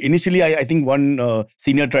one. Initially, I think one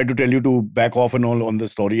senior tried to tell you to back off and all on the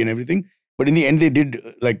story and everything. But in the end, they did,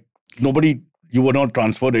 like, you were not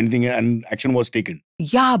transferred anything and action was taken.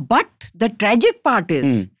 Yeah, but the tragic part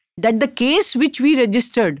is that the case which we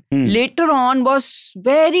registered later on was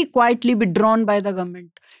very quietly withdrawn by the government.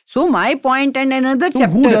 So my point and another chapter.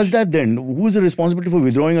 Who does that then? Who is the responsibility for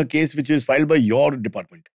withdrawing a case which is filed by your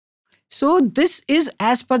department? So this is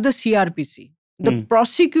as per the CRPC. The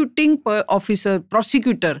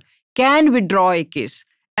prosecutor can withdraw a case.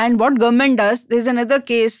 And what government does, there's another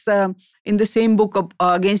case in the same book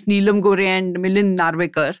against Neelam Gore and Milind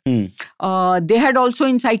Narvekar. They had also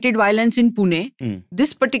incited violence in Pune.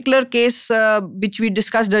 This particular case, which we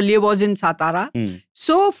discussed earlier, was in Satara.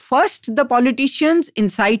 So first, the politicians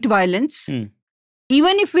incite violence.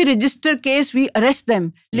 Even if we register case, we arrest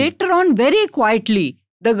them. Later on, very quietly,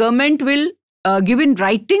 the government will give in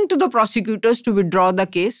writing to the prosecutors to withdraw the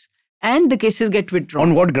case and the cases get withdrawn.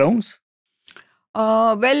 On what grounds?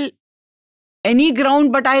 Well, any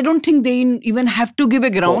ground, but I don't think they even have to give a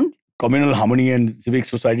ground. Communal harmony and civic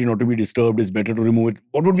society not to be disturbed is better to remove it.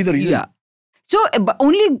 What would be the reason? Yeah. So,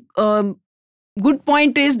 only good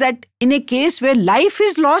point is that in a case where life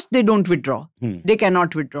is lost, they don't withdraw. They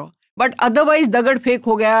cannot withdraw. But otherwise, dagad fek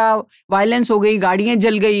ho gaya, violence ho gayi, gaadiyan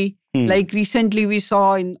jal gayi. Like recently we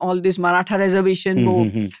saw in all this Maratha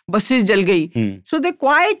reservation, buses jal gayi. So they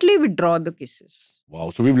quietly withdraw the cases. Wow.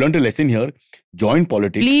 So we've learned a lesson here. Join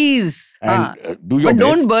politics. Please. And do your best. But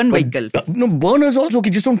don't burn but, vehicles. No, burn is also okay.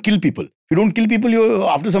 Just don't kill people. If you don't kill people,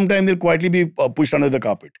 after some time, they'll quietly be pushed under the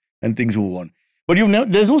carpet and things move on. But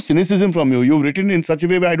there's no cynicism from you. You've written in such a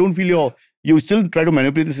way where I don't feel you still try to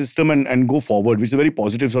manipulate the system and go forward, which is a very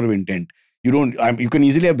positive sort of intent. you can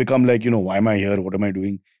easily have become like, why am I here? What am I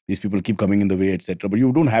doing? These people keep coming in the way, etc. But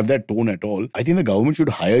you don't have that tone at all. I think the government should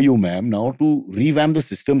hire you, ma'am, now to revamp the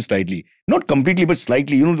system slightly. Not completely, but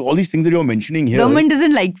slightly. All these things that you're mentioning here. Government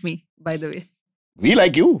doesn't like me, by the way. We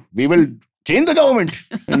like you. We will change the government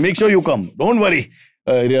and make sure you come. Don't worry.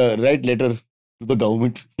 Write letter to the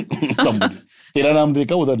government. Somebody. Tera naam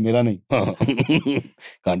dekha, udhar mera nahi.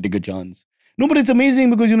 Can't take a chance. No, but it's amazing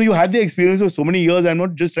because, you had the experience of so many years. I'm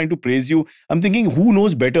not just trying to praise you. I'm thinking, who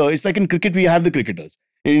knows better? It's like in cricket, we have the cricketers.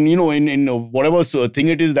 In whatever thing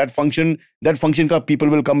it is, that function ka people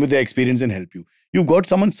will come with their experience and help you. You've got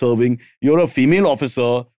someone serving. You're a female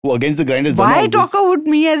officer who against the grind has done all Why this. talk about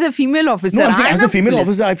me as a female officer? No, I'm saying as a female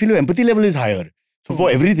officer, I feel your empathy level is higher. So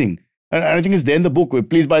for everything. And I think it's there in the book.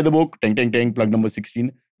 Please buy the book. Tang, tang, tang, plug number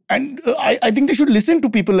 16. And I think they should listen to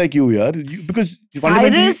people like you here. Because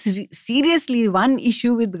Cyrus, seriously, one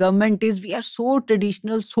issue with government is we are so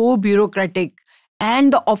traditional, so bureaucratic.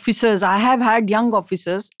 And the officers, I have had young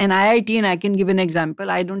officers, and IIT, and I can give an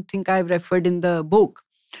example. I don't think I've referred in the book.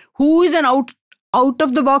 Who is an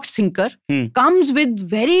out-of-the-box thinker, comes with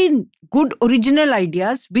very good original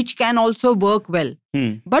ideas, which can also work well.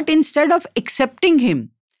 But instead of accepting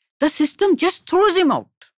him, the system just throws him out.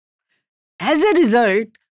 As a result,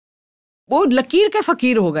 वो लकीर के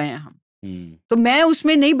फकीर हो गए हैं हम. तो मैं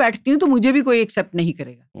उसमें नहीं बैठती हूँ तो मुझे भी कोई एक्सेप्ट नहीं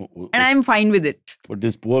करेगा. And I'm fine with it. But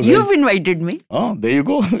this poor You've invited me. There you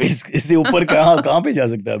go. इससे ऊपर कहाँ पे जा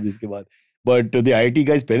सकता है अब इसके बाद. But the IIT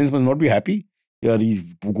guy's parents must not be happy. Yeah, he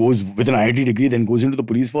goes with an IIT degree, then goes into the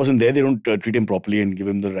police force, and there they don't treat him properly and give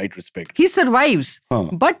him the right respect. He survives.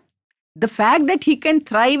 But the fact that he can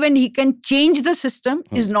thrive and he can change the system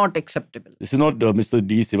is not acceptable. This is not Mr.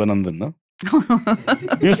 D. Sivanandan, no?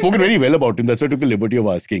 You've spoken very well about him. That's why I took the liberty of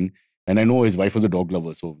asking. And I know his wife was a dog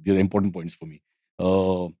lover, so these are important points for me.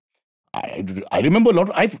 I remember a lot.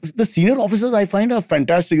 The senior officers I find are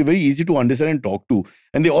fantastic, very easy to understand and talk to.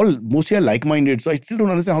 And they all mostly are like-minded. So I still don't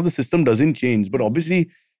understand how the system doesn't change. But obviously,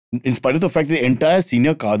 in spite of the fact the entire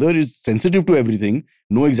senior cadre is sensitive to everything,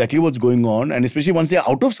 know exactly what's going on. And especially once they're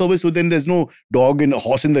out of service, so then there's no dog and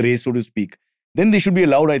horse in the race, so to speak. Then they should be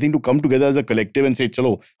allowed, I think, to come together as a collective and say,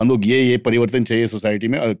 chalo, hum log ye parivartan chahiye society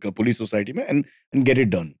mein, police society mein, and get it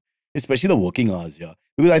done. Especially the working hours, yeah.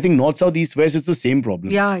 Because I think north, south, east, west, it's the same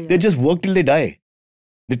problem. Yeah. They just work till they die.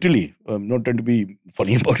 Literally. I'm not trying to be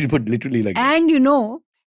funny about it, but literally like that. And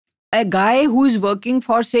a guy who is working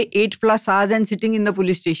for, say, 8+ hours and sitting in the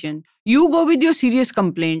police station, you go with your serious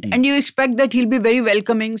complaint and you expect that he'll be very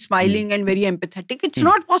welcoming, smiling and very empathetic. It's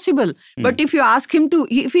not possible. But if you ask him to,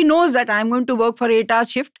 if he knows that I'm going to work for 8 hours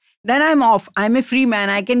shift, then I'm off. I'm a free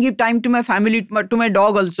man. I can give time to my family, to my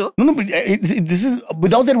dog also. No, but this is,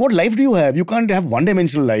 without that, what life do you have? You can't have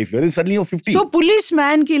one-dimensional life. Suddenly you're 50. So,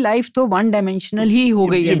 policeman ki life to one-dimensional hi ho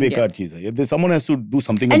gayi hai. Ye bekar cheez hai. Someone has to do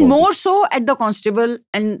something and about more it. So at the constable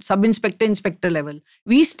and sub-inspector, inspector level.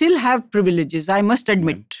 We still have privileges, I must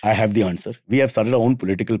admit. I have the answer. We have started our own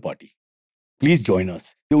political party. Please join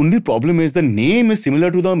us. The only problem is the name is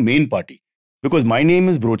similar to the main party. Because my name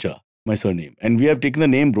is Brocha. My surname, and we have taken the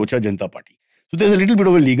name Brocha Janata Party. So there's a little bit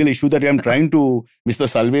of a legal issue that I'm trying to. Mr.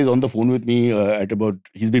 Salve is on the phone with me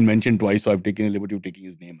he's been mentioned twice, so I've taken the liberty of taking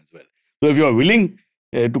his name as well. So if you are willing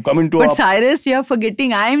to come into But Cyrus, you're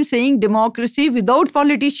forgetting, I am saying democracy without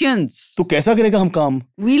politicians. So kaisa karega hum kaam?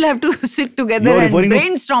 We'll have to sit together and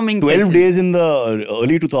brainstorming 12 session. days in the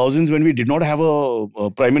early 2000s when we did not have a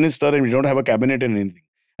prime minister and we did not have a cabinet and anything.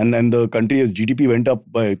 And the country's GDP went up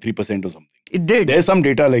by 3% or something. It did. There's some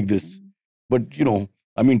data like this. But, 12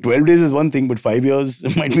 days is one thing, but 5 years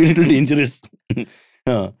might be a little dangerous. Who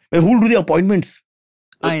will do the appointments?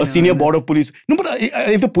 A senior board of police. No, but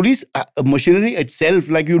if the police machinery itself,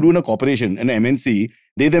 like you do in a corporation, an MNC,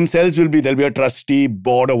 they themselves there'll be a trustee,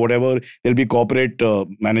 board or whatever, there'll be corporate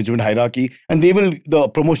management hierarchy, and the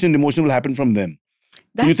promotion and demotion will happen from them.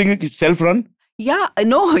 Do you think it's self-run? Yeah,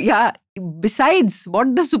 no, yeah. Besides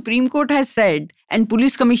what the Supreme Court has said and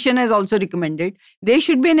Police Commission has also recommended, there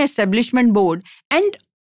should be an establishment board and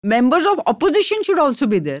members of opposition should also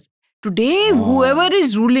be there. Today, whoever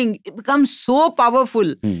is ruling, it becomes so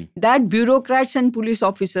powerful that bureaucrats and police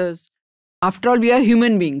officers, after all, we are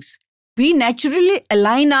human beings. We naturally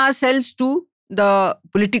align ourselves to the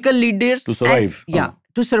political leaders. To survive.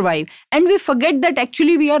 To survive. And we forget that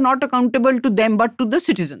actually we are not accountable to them but to the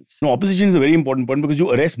citizens. No, opposition is a very important point because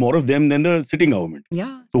you arrest more of them than the sitting government.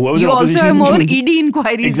 Yeah. So you also have more ED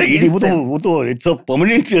inquiries against them. It's a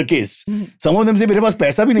permanent case. Some of them say, मेरे पास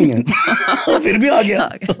पैसा भी नहीं है. फिर भी आ गया.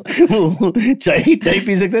 चाय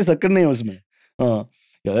P सकते हैं, शक्कर नहीं है उसमें.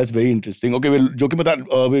 Yeah, that's very interesting. Okay,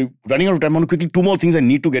 we're running out of time. Quickly, 2 more things I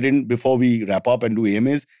need to get in before we wrap up and do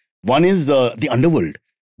AMAs. One is the underworld,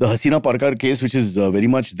 the Hasina Parkar case, which is very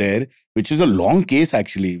much there, which is a long case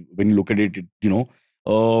actually when you look at it,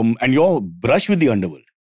 and your brush with the underworld.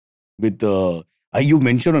 With you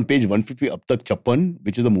mentioned on page 150 Ab Tak Chappan,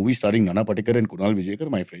 which is a movie starring Nana Patekar and Kunal Vijayekar,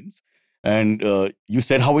 my friends. And you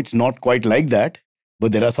said how it's not quite like that,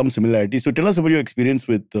 but there are some similarities. So tell us about your experience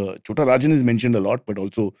with Chota Rajan is mentioned a lot, but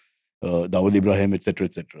also Dawood Ibrahim, etc.,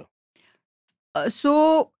 etc.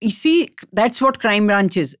 So, you see, that's what Crime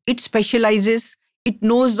Branch is. It specializes, it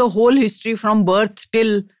knows the whole history from birth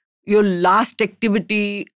till your last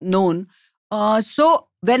activity known. So,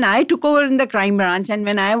 when I took over in the Crime Branch and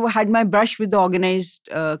when I had my brush with the organized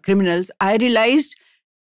criminals, I realized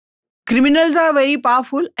criminals are very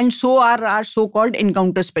powerful and so are our so-called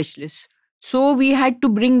encounter specialists. So, we had to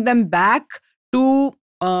bring them back to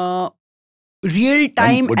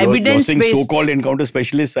real-time evidence-based. You're saying so-called encounter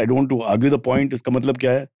specialists. I don't want to argue the point. Iska matlab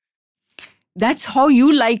kya hai? That's how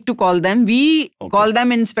you like to call them. We call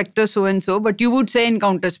them inspector so-and-so, but you would say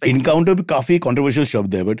encounter specialist. Encounter bhi kafi controversial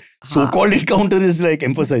shabd hai, but so-called encounter is like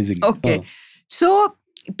emphasizing. Okay. So,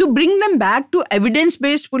 to bring them back to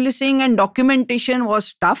evidence-based policing and documentation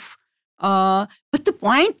was tough. But the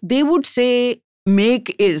point they would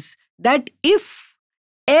make is that if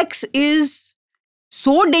X is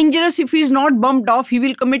so dangerous, if he's not bumped off, he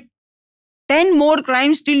will commit 10 more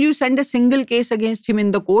crimes till you send a single case against him in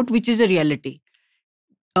the court, which is a reality.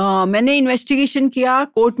 मैंने investigation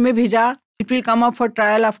किया, court में भेजा, it will come up for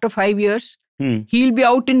trial after 5 years. He'll be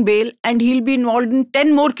out in bail and he'll be involved in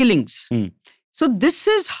 10 more killings. So this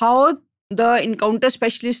is how the encounter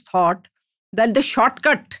specialist thought that the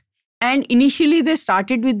shortcut, and initially they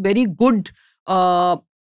started with very good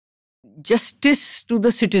justice to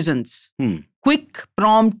the citizens. Quick,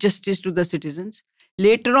 prompt justice to the citizens.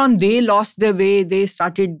 Later on, they lost their way. They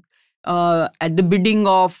started at the bidding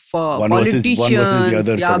of politicians,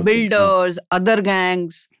 builders, other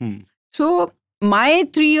gangs. So, my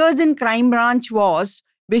 3 years in Crime Branch was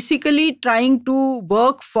basically trying to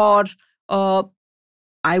work for,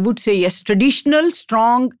 I would say, yes, traditional,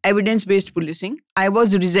 strong, evidence-based policing. I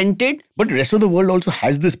was resented. But the rest of the world also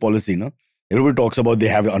has this policy, no? Everybody talks about they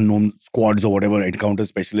have unknown squads or whatever, encounter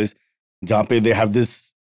specialists. Jahan pe they have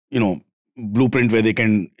this, blueprint where they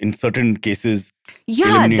can, in certain cases,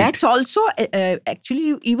 eliminate. That's also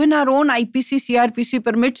actually even our own IPC, CRPC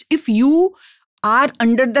permits. If you are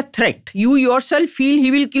under the threat, you yourself feel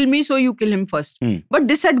he will kill me, so you kill him first. But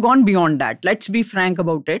this had gone beyond that. Let's be frank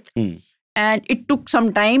about it. And it took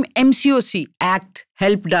some time. MCOC Act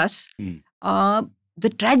helped us. The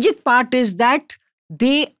tragic part is that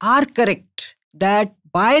they are correct that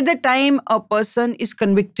by the time a person is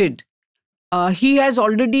convicted, he has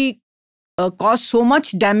already caused so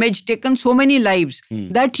much damage, taken so many lives,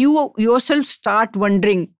 that you yourself start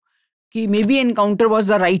wondering कि maybe encounter was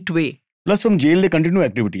the right way. Plus from jail they continue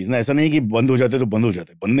activities. ना ऐसा नहीं कि बंद हो जाते तो बंद हो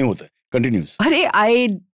जाते, बंद नहीं होता है, continues. अरे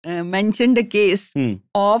I mentioned a case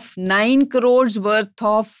of 9 crores worth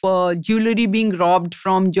of jewelry being robbed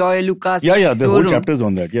from Joy Lucas. Yeah, the whole chapter is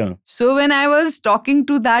on that, yeah. So when I was talking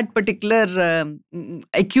to that particular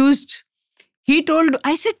accused, he told,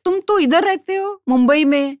 I said, तुम तो इधर रहते हो मुंबई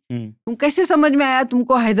में, तुम कैसे समझ में आया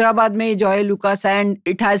तुमको हैदराबाद में Joy Lucas and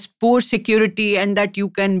it has poor security and that you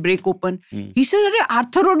can break open. He said, अरे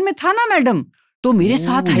आर्थर रोड में था ना मैडम, तो मेरे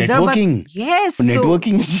साथ Hyderabad. Yes.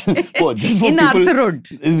 Networking is in Arthur Road.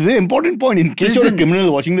 It's a very important point. In case you're a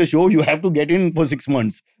criminal watching the show, you have to get in for 6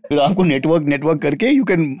 months. फिर आपको network करके you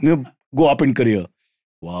can go up in career.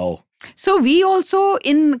 Wow. So we also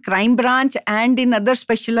in Crime Branch and in other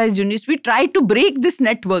specialized units, we try to break this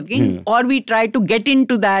networking or we try to get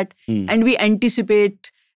into that and we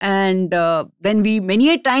anticipate and then we many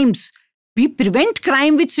a times we prevent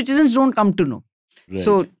crime which citizens don't come to know. Right.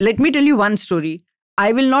 So let me tell you one story.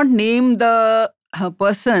 I will not name the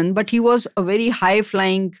person, but he was a very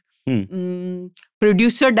high-flying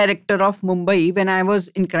producer director of Mumbai when I was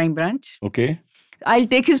in Crime Branch. Okay. I'll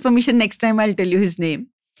take his permission next time. I'll tell you his name.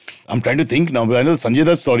 I'm trying to think now. I know Sanjay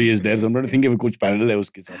Dutt story is there, so I'm trying to think if kuch parallel hai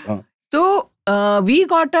uske saath. So we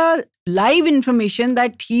got a live information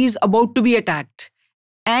that he's about to be attacked,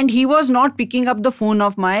 and he was not picking up the phone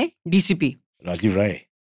of my DCP. Rajiv Rai.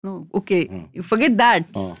 No, okay. You forget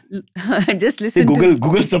that. Just listen.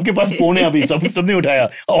 Google सबके पास phone है अभी, सब ने उठाया.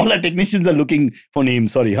 All our technicians are looking for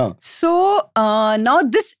names. Sorry, So now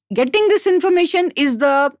getting this information is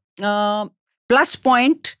the plus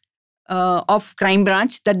point of Crime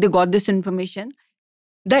Branch that they got this information.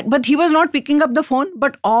 But he was not picking up the phone.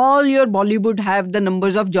 But all your Bollywood have the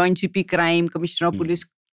numbers of Joint CP Crime, Commissioner of Police,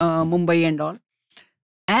 Mumbai and all.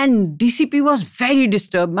 And DCP was very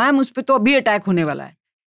disturbed. Ma'am, उस पे तो अभी attack होने वाला है.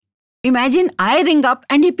 imagine I ring up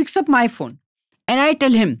and he picks up my phone and I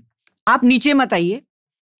tell him, आप नीचे मत आइए.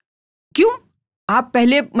 क्यों? आप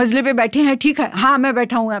पहले मंजिले पे बैठे हैं, ठीक है, हाँ मैं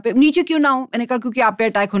बैठा हूँ यहाँ पे, नीचे क्यों ना हूँ? मैंने कहा क्योंकि आप पे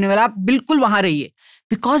अटैक होने वाला, आप बिल्कुल वहां रहिए.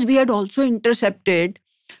 Because we had also intercepted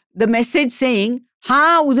the message saying,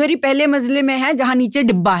 हाँ उधर ही पहले मंजिले में है जहाँ नीचे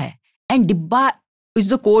डिब्बा है. And डिब्बा is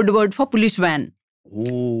the code word for police van.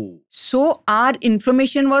 Oh. So our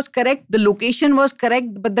information was correct, the location was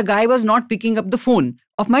correct, but the guy was not picking up the phone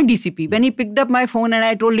of my DCP. When he picked up my phone and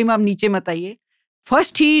I told him, आप नीचे मत आइए.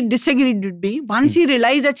 First he disagreed with me. Once he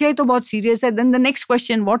realized, अच्छा ये तो बहुत serious है. Then the next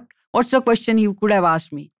question, what's the question you could have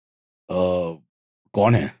asked me?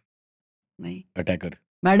 कौन है? नहीं. Attacker.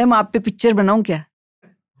 मैडम आप पे पिक्चर बनाऊं क्या?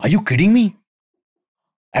 Are you kidding me?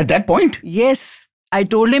 At that point? Yes. I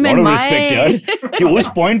told him and lot of my... respect यार कि उस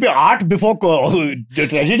point पे art before the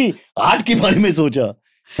tragedy art के बारे में सोचा.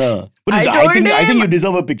 But I think you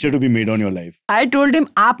deserve a picture to be made on your life. I told him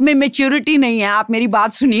आप में maturity नहीं है, आप मेरी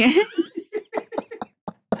बात सुनिए.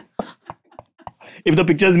 If the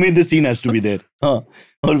picture is made, the scene has to be there.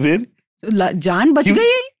 और फिर जान बच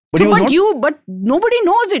गई. But nobody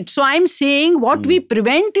knows it. So I'm saying what we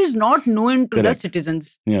prevent is not known to the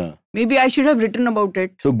citizens. Yeah. Maybe I should have written about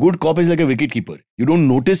it. So good cop is like a wicket keeper. You don't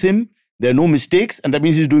notice him. There are no mistakes, and that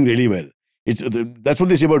means he's doing really well. That's what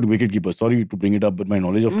they say about wicket keepers. Sorry to bring it up, but my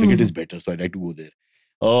knowledge of cricket is better, so I like to go there.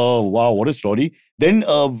 Wow, what a story. Then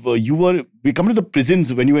we come to the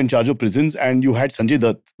prisons when you were in charge of prisons, and you had Sanjay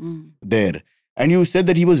Dutt there. And you said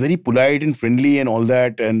that he was very polite and friendly and all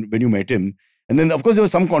that, and when you met him. And then, of course, there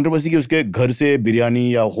was some controversy that uske ghar se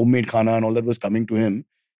biryani ya homemade khana and all that was coming to him.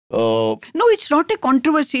 No, it's not a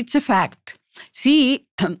controversy. It's a fact. See,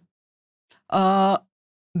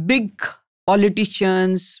 big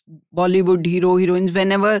politicians, Bollywood heroines,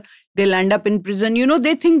 whenever they land up in prison,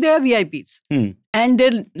 they think they are VIPs. And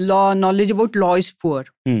their knowledge about law is poor.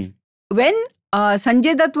 When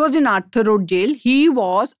Sanjay Dutt was in Arthur Road jail, he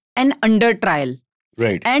was an under trial.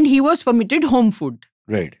 Right. And he was permitted home food.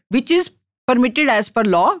 Right. Which is permitted as per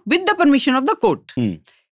law with the permission of the court.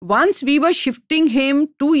 Once we were shifting him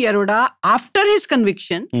to Yeroda after his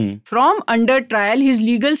conviction, from under trial, his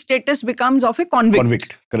legal status becomes of a convict.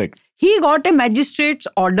 Convict, correct. He got a magistrate's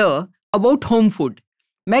order about home food.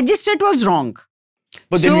 Magistrate was wrong.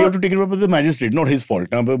 But then we have to take it up with the magistrate, not his fault.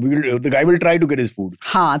 Now, the guy will try to get his food.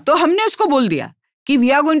 हाँ, तो हमने उसको बोल दिया कि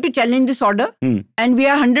we are going to challenge this order and we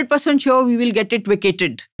are 100% sure we will get it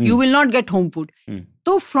vacated. You will not get home food.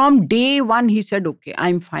 So from day one, he said, okay,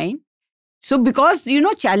 I'm fine. So because,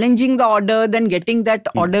 challenging the order, then getting that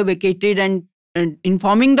order vacated and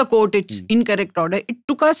informing the court it's incorrect order, it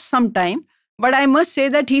took us some time. But I must say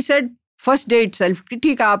that he said first day itself,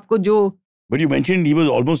 ठीक है आपको जो... But you mentioned he was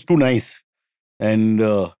almost too nice. And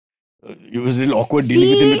it was a little awkward dealing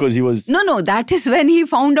with him because he was... No, that is when he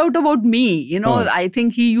found out about me. I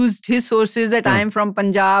think he used his sources that I am from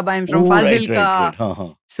Punjab, I am from Fazilka.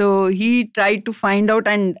 Right. So he tried to find out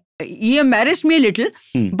and he embarrassed me a little.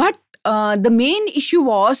 But the main issue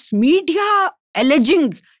was media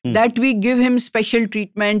alleging that we give him special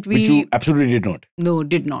treatment. Which you absolutely did not. No,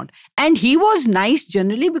 did not. And he was nice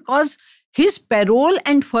generally because his parole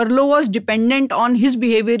and furlough was dependent on his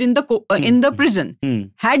behavior in the prison.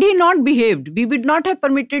 Had he not behaved, we would not have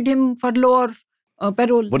permitted him furlough or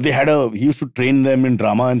parole. But he used to train them in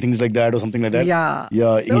drama and things like that or something like that. Yeah.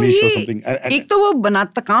 Yeah, so English or something. एक तो वो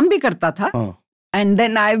बनाता काम भी करता था. And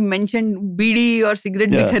then I mentioned बीड़ी और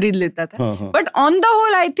cigarette भी खरीद लेता था. But on the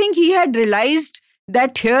whole, I think he had realized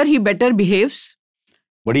that here he better behaves.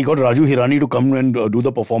 But he got Raju Hirani to come and do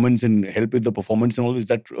the performance and help with the performance and all. Is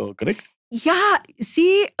that correct? Yeah.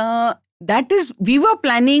 See, we were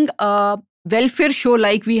planning a welfare show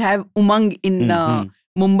like we have Umang in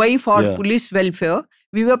Mumbai for police welfare.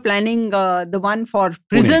 We were planning the one for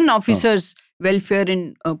prison officers welfare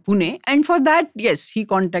in Pune. And for that, yes, he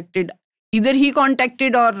contacted. Either he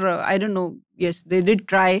contacted or I don't know. Yes, they did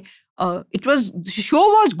try. The show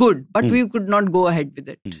was good, but we could not go ahead with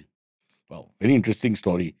it. Wow, very interesting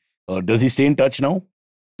story. Does he stay in touch now?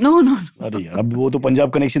 No. अरे यार अब वो तो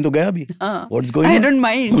Punjab connection तो गया अभी. What's going on? I don't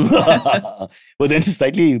mind. But then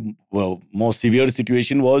slightly more severe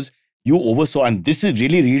situation was you oversaw, and this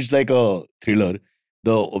really reads like a thriller,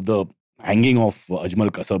 the hanging of Ajmal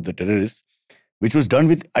Kasab, the terrorist, which was done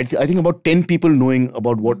with I think about 10 people knowing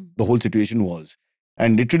about what the whole situation was,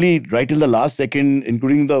 and literally right till the last second,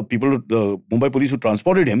 including the Mumbai police who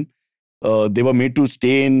transported him. They were made to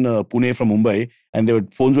stay in Pune from Mumbai, and their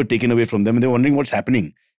phones were taken away from them, and they were wondering what's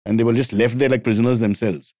happening. And they were just left there like prisoners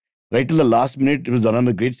themselves. Right till the last minute, it was done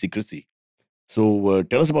under great secrecy. So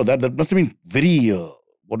tell us about that. That must have been very,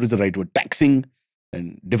 what is the right word, taxing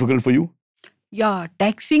and difficult for you? Yeah,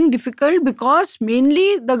 taxing difficult because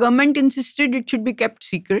mainly the government insisted it should be kept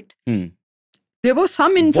secret. There was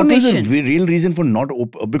some information. What was the real reason for not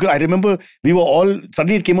because I remember we were all,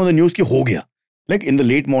 suddenly it came on the news ki ho gaya. Like in the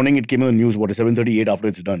late morning it came on the news, 7:38 after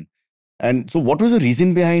it's done. And so what was the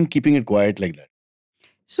reason behind keeping it quiet like that?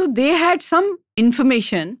 So they had some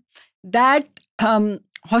information that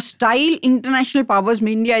hostile international powers,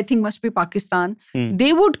 mainly I think must be Pakistan,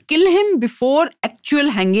 they would kill him before actual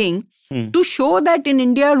hanging to show that in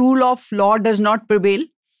India rule of law does not prevail.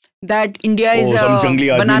 That India is a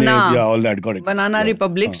banana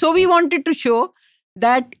republic. So we wanted to show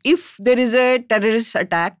that if there is a terrorist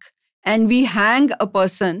attack and we hang a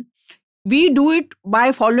person, we do it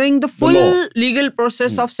by following the full legal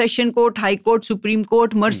process of Session Court, High Court, Supreme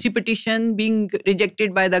Court, mercy petition being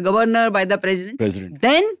rejected by the governor, by the president.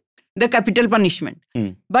 Then the capital punishment.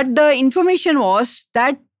 But the information was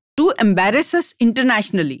that to embarrass us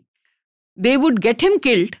internationally, they would get him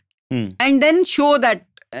killed and then show that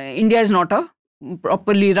India is not a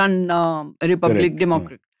properly run republic,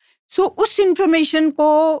 democratic. So us information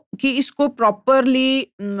ko ki isko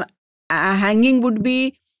properly hanging would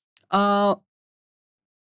be as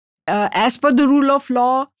per the rule of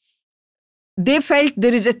law, they felt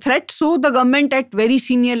there is a threat. So the government at very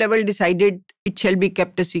senior level decided it shall be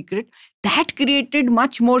kept a secret. That created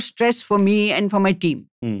much more stress for me and for my team.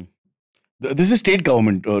 This is state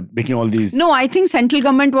government making all these. No, I think central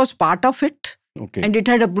government was part of it. Okay. And it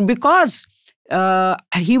had because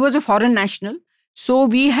he was a foreign national. So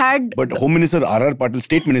we had. But Home Minister R.R. Patil,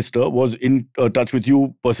 State Minister, was in touch with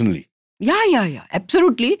you personally. Yeah,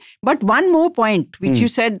 absolutely. But one more point, which you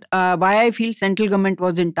said, why I feel central government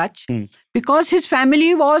was in touch. Because his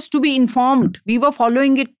family was to be informed. We were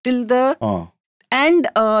following it till the... And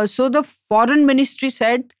so the foreign ministry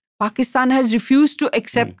said, Pakistan has refused to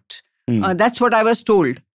accept. That's what I was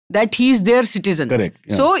told. That he is their citizen. Correct.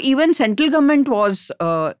 Yeah. So even central government was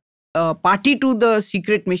party to the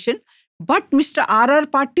secret mission. But Mr. R.R.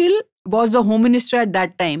 Patil was the Home Minister at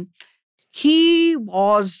that time. He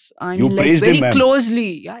was very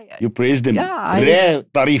closely. You praised him. Yeah, Rare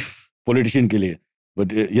tarif politician ke liye.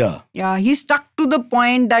 But yeah. Yeah, he stuck to the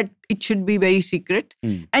point that it should be very secret.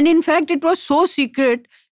 And in fact, it was so secret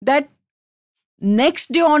that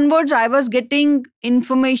next day onwards, I was getting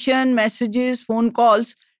information, messages, phone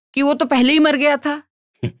calls कि वो तो पहले ही मर गया था,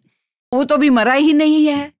 वो तो अभी मरा ही नहीं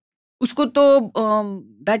है, उसको तो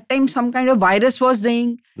that time some kind of virus was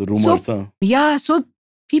saying. The rumors. So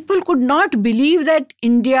people could not believe that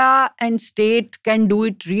India and state can do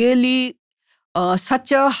it really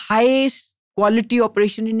such a high quality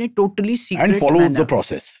operation in a totally secret and follow manner. The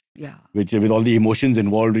process. Yeah. Which with all the emotions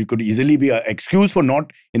involved, it could easily be an excuse for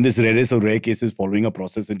not, in this rarest of rare cases, following a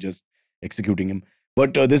process and just executing him.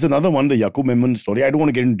 But there's another one, the Yaqub Memon story. I don't want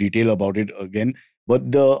to get into detail about it again. But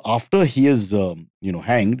after he is,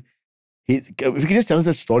 hanged, if you can just tell us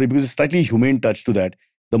that story, because it's slightly humane touch to that.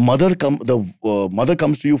 The mother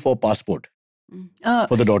comes to you for passport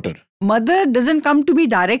for the daughter. Mother doesn't come to me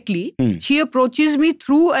directly. She approaches me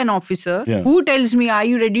through an officer who tells me, are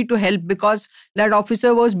you ready to help? Because that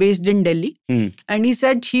officer was based in Delhi. And he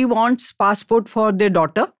said, she wants passport for their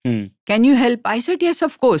daughter. Can you help? I said, yes,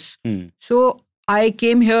 of course. So I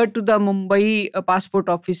came here to the Mumbai passport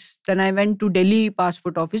office. Then I went to Delhi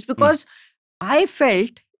passport office because I felt,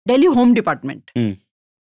 Delhi Home Department,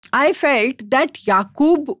 I felt that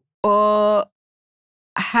Yaqub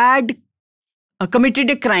had committed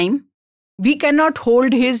a crime. We cannot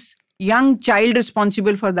hold his young child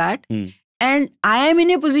responsible for that. And I am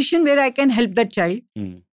in a position where I can help that child.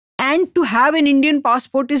 And to have an Indian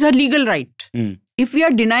passport is a legal right. If we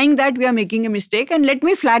are denying that, we are making a mistake. And let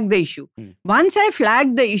me flag the issue. Once I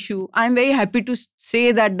flagged the issue, I am very happy to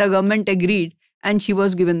say that the government agreed and she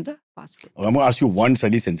was given the passport. I'm going to ask you one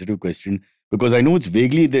slightly sensitive question, because I know it's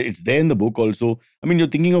vaguely, it's there in the book also. I mean, you're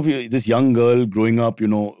thinking of this young girl growing up,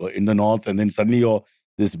 in the north, and then suddenly you're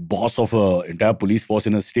this boss of an entire police force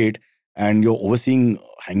in a state, and you're overseeing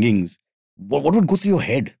hangings. What would go through your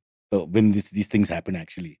head when these things happen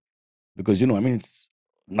actually? Because, it's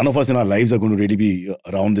none of us in our lives are going to really be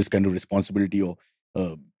around this kind of responsibility or,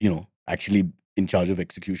 actually in charge of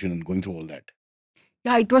execution and going through all that.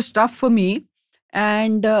 Yeah, it was tough for me.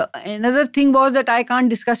 And another thing was that I can't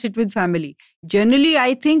discuss it with family. Generally,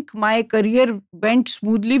 I think my career went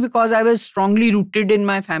smoothly because I was strongly rooted in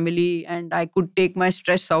my family and I could take my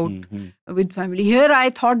stress out with family. Here, I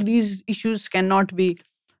thought these issues cannot be,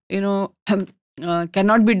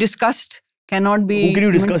 cannot be discussed, cannot be... Who can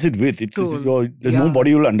you discuss it with? There's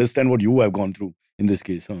nobody who will understand what you have gone through in this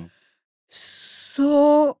case. Huh?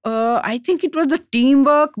 So, I think it was the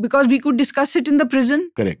teamwork because we could discuss it in the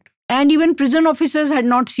prison. Correct. And even prison officers had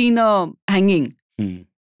not seen a hanging.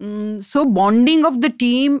 So bonding of the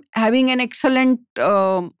team, having an excellent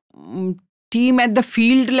team at the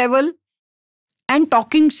field level, and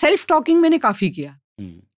self-talking मैंने काफी किया.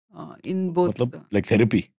 In both. Like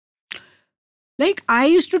therapy. Like I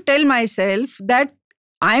used to tell myself that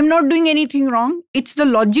I'm not doing anything wrong. It's the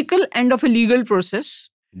logical end of a legal process.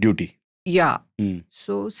 Duty. Yeah.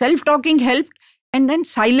 So self-talking helped, and then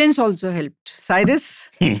silence also helped.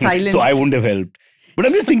 Cyrus, silence. So I wouldn't have helped. But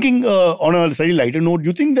I'm just thinking on a slightly lighter note, do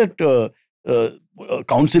you think that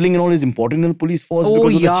counseling and all is important in the police force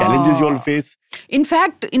because of the challenges you all face? In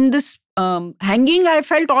fact, in this hanging, I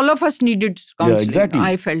felt all of us needed counseling. Yeah, exactly.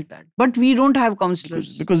 I felt that. But we don't have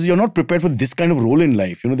counselors. Because you're not prepared for this kind of role in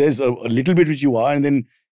life. There's a little bit which you are, and then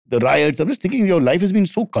the riots. I'm just thinking your life has been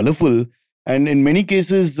so colorful. And in many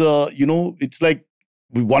cases, it's like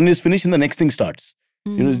one is finished and the next thing starts.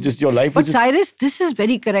 It's just your life. But Cyrus, this is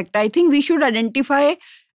very correct. I think we should identify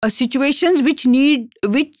situations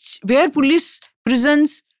where police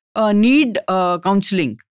prisons need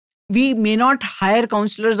counseling. We may not hire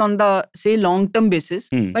counselors on the, say, long-term basis,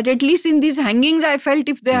 but at least in these hangings, I felt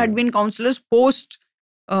if there had been counselors post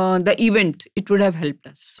the event, it would have helped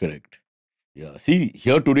us. Correct. Yeah. See,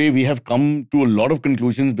 here today, we have come to a lot of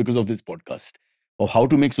conclusions because of this podcast of how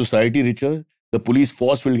to make society richer. The police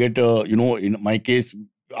force will get, in my case,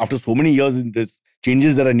 after so many years, there's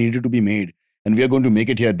changes that are needed to be made. And we are going to make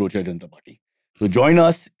it here at Docha Janata Party. So join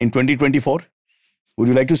us in 2024. Would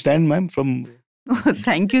you like to stand, ma'am, from...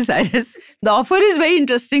 Thank you, Cyrus. The offer is very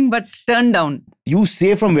interesting, but turned down. You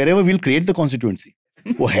say from wherever we'll create the constituency.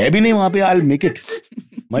 वो है भी नहीं वहाँ पे, I'll make it.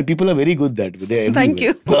 My people are very good that. They're everywhere. Thank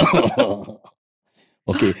you.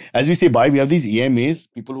 Okay. As we say bye, we have these EMAs,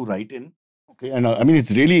 people who write in. Okay. And I mean,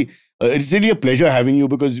 it's really a pleasure having you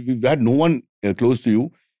because we've had no one close to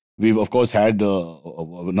you. We've, of course, had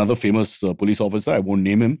another famous police officer. I won't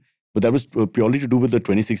name him. But that was purely to do with the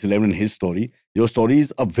 2611 and his story. Your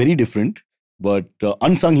stories are very different, but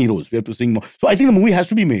unsung heroes. We have to sing more. So I think the movie has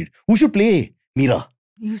to be made. Who should play Meera?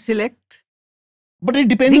 You select. But it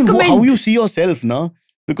depends on how you see yourself, na?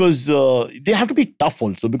 Because they have to be tough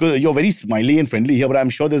also. Because you're very smiley and friendly here, but I'm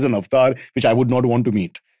sure there's an avatar which I would not want to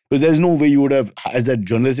meet. Because there's no way you would have, as that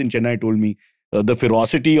journalist in Chennai told me, the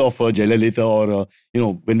ferocity of Jayalalitha or,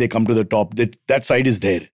 when they come to the top, that side is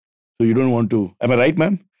there. So you don't want to. Am I right,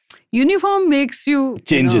 ma'am? Uniform makes you...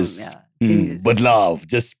 Changes. Changes. Badlav.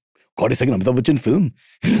 Just got a second Amitabh Bachchan film.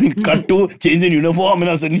 Cut to change in uniform.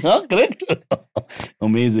 And I said, yeah, correct.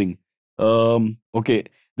 Amazing. Okay.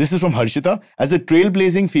 This is from Harshita. As a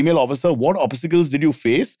trailblazing female officer, what obstacles did you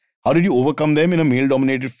face? How did you overcome them in a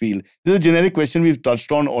male-dominated field? This is a generic question we've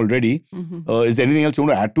touched on already. Is there anything else you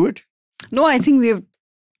want to add to it? No, I think we have...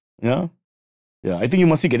 Yeah? Yeah, I think you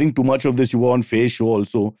must be getting too much of this. You were on Face show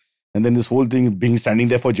also. And then this whole thing being standing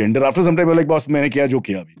there for gender. After some time, you're like, boss, maine kiya jo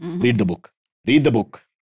kiya abhi. Read the book. Read the book.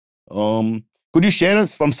 Could you share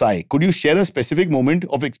us, from Sai, could you share a specific moment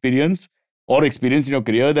of experience in your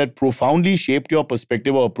career that profoundly shaped your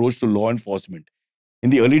perspective or approach to law enforcement? In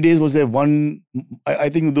the early days, was there one, I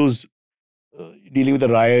think those dealing with the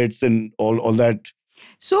riots and all that?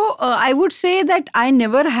 So I would say that I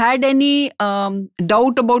never had any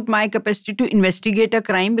doubt about my capacity to investigate a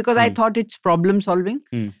crime because I thought it's problem solving.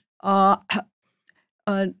 What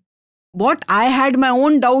I had my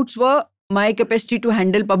own doubts were my capacity to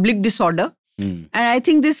handle public disorder. And I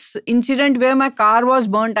think this incident where my car was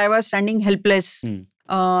burnt, I was standing helpless,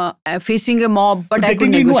 facing a mob, but I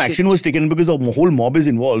couldn't negotiate. No action was taken because the whole mob is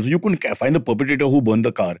involved. So you couldn't find the perpetrator who burned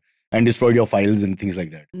the car and destroyed your files and things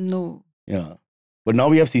like that. No. Yeah. But now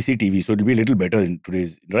we have CCTV, so it'll be a little better in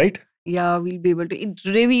today's, right? Yeah, we'll be able to.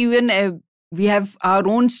 Today we have our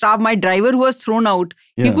own staff. My driver who was thrown out,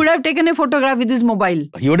 he could have taken a photograph with his mobile.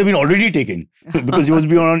 He would have been already taking because he was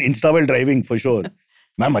on Insta while driving for sure.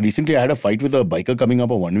 Ma'am, recently I had a fight with a biker coming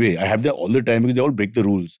up a one-way. I have that all the time because they all break the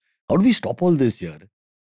rules. How do we stop all this here?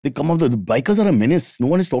 They come up, the bikers are a menace. No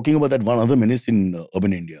one is talking about that one other menace in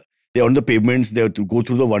urban India. They're on the pavements, they have to go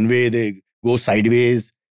through the one-way, they go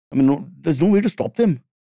sideways. I mean, there's no way to stop them.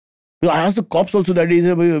 I asked the cops also that day,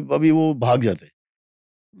 abhi wo bhag jate.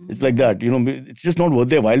 It's like that, it's just not worth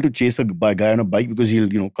their while to chase a guy on a bike because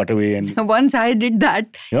he'll, cut away. And once I did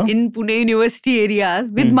that in Pune University area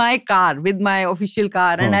with my car, with my official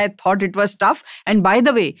car, and I thought it was tough. And by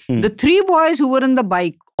the way, the three boys who were on the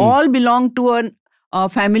bike all belonged to a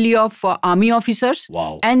family of army officers.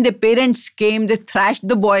 Wow. And the parents came, they thrashed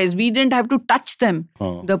the boys. We didn't have to touch them.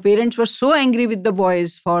 The parents were so angry with the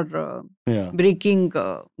boys for breaking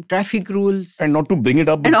traffic rules. And not to bring it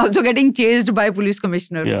up. And also getting chased by police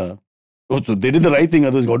commissioner. Yeah. Oh, so they did the right thing.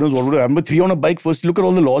 Otherwise, God knows what would have happened. But 3 on a bike, first look at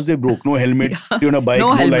all the laws they broke. No helmets, 3 on a bike,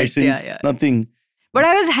 no helmet, license, nothing. But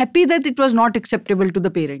I was happy that it was not acceptable to the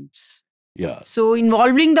parents. Yeah. So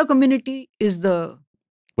involving the community is the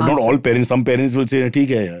But answer. not all parents. Some parents will say, "ठीक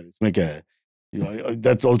है यार, इसमें क्या है?" You know,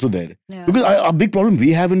 that's also there. Yeah. Because a big problem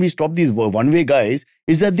we have when we stop these one-way guys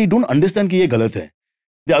is that they don't understand कि ये गलत है.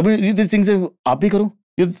 They think say, आप ही करो.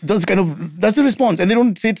 That's the response, and they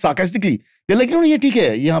don't say it sarcastically. They're like, ये ठीक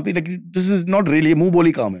है, यहाँ पे like this is not really मुंह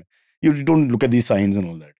बोली काम है. You don't look at these signs and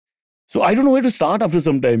all that. So I don't know where to start after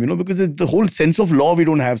some time, because it's the whole sense of law we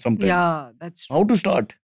don't have sometimes. Yeah, that's true. How to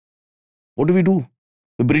start? What do we do?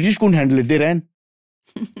 The British couldn't handle it. They ran.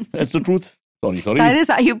 That's the truth. Sorry. Cyrus,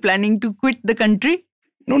 are you planning to quit the country?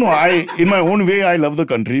 No. In my own way, I love the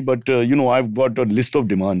country, but I've got a list of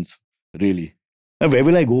demands. Really. Where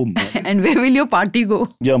will I go? And where will your party go?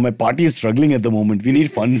 Yeah, my party is struggling at the moment. We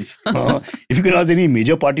need funds. If you can ask any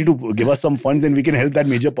major party to give us some funds, then we can help that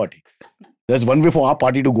major party. That's one way for our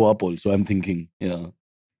party to go up also, I'm thinking. Yeah.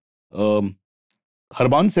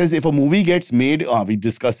 Harban says, if a movie gets made, we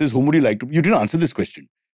discussed this, whom would you like to... You didn't answer this question.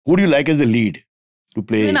 Who do you like as the lead to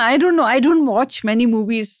play? I don't know. I don't watch many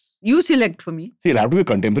movies. You select for me. See, it'll have to be a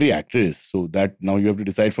contemporary actress. So that now you have to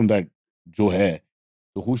decide from that, jo hai.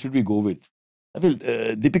 So who should we go with? I feel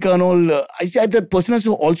Deepika and all, I see the person has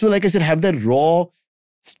to also, like I said, have that raw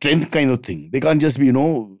strength kind of thing. They can't just be,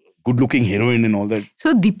 good-looking heroine and all that.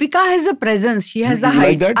 So Deepika has the presence. She has the height.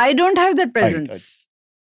 Like that? I don't have that presence.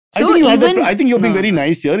 I think you're being very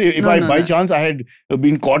nice here. If by chance I had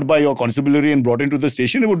been caught by your constabulary and brought into the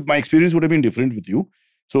station, my experience would have been different with you.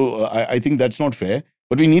 So I think that's not fair.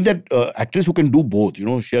 But we need that actress who can do both.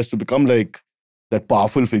 She has to become like that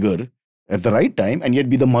powerful figure at the right time and yet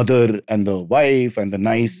be the mother and the wife and the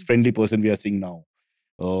nice, friendly person we are seeing now.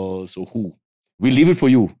 So who? We'll leave it for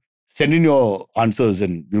you. Send in your answers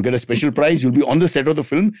and you'll get a special prize. You'll be on the set of the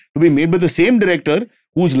film to be made by the same director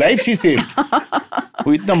whose life she saved.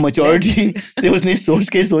 वो इतना maturity से उसने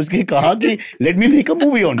सोच के कहा कि let me make a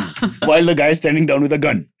movie on you while the guy is standing down with a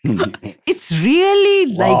gun. It's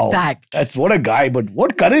really Wow. like that. That's what a guy, but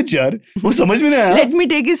what courage यार. वो समझ में नहीं आया. Let me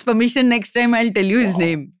take his permission next time. I'll tell you his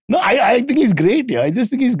name. No, I think he's great. Yeah, I just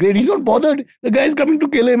think he's great. He's not bothered. The guy is coming to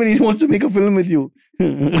kill him and he wants to make a film with you.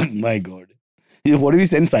 My God. What do we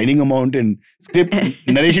send signing amount and script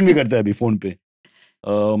narration भी करता है अभी phone पे.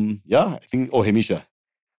 Yeah, I think. Oh, Hemisha.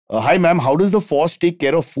 Hi, ma'am. How does the force take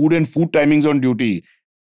care of food and food timings on duty?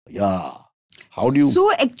 Yeah. How do you?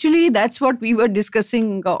 So actually, that's what we were discussing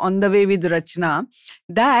on the way with Rachna.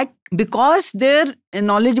 That because their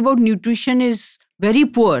knowledge about nutrition is very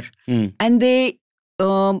poor, and they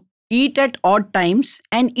eat at odd times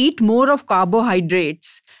and eat more of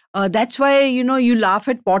carbohydrates. That's why, you laugh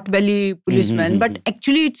at potbelly policemen, but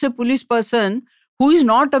actually it's a police person who is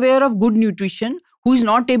not aware of good nutrition, who is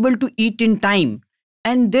not able to eat in time.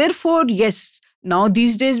 And therefore, yes, now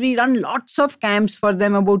these days we run lots of camps for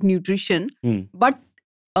them about nutrition, but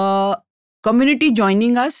community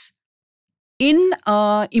joining us in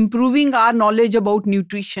improving our knowledge about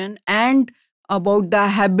nutrition and about the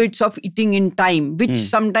habits of eating in time, which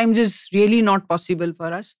sometimes is really not possible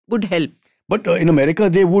for us, would help. But in America,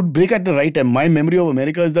 they would break at the right time. My memory of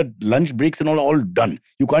America is that lunch breaks and all done.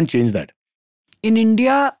 You can't change that. In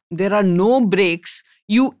India, there are no breaks.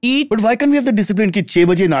 You eat. But why can't we have the discipline कि 6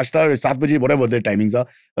 बजे नाश्ता, 7 बजे, whatever their timings are,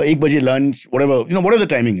 1 बजे lunch, whatever, whatever the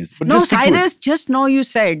timing is. But no, just Cyrus, just now you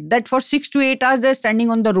said that for 6 to 8 hours, they're standing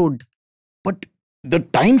on the road. But the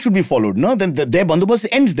time should be followed, no? Then their bandobast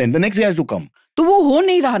ends then. The next day has to come. तो वो हो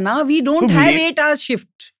नहीं रहा ना. We don't have 8 hours shift.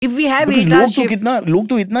 If we have 8 hours shift. लोग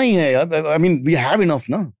तो इतना ही है यार. I mean, we have enough,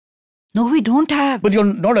 na? No, we don't have. But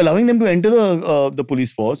you're not allowing them to enter the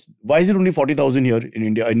police force. Why is it only 40,000 here in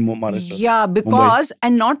India, in Maharashtra? Yeah, because,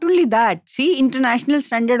 and not only that, see, international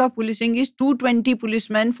standard of policing is 220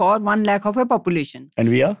 policemen for 1 lakh of a population. And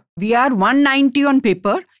we are? We are 190 on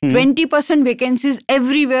paper, 20% vacancies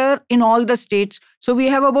everywhere in all the states. So we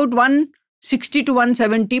have about 160 to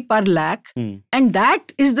 170 per lakh. And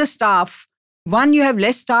that is the staff. One, you have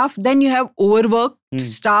less staff, then you have overworked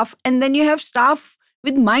staff, and then you have staff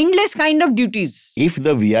with mindless kind of duties. If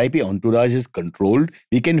the VIP entourage is controlled,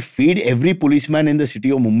 we can feed every policeman in the city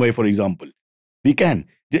of Mumbai, for example. We can.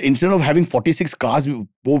 Instead of having 46 cars,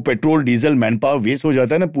 वो petrol, diesel, manpower waste हो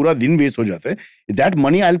जाता है ना, पूरा दिन waste हो जाता है. That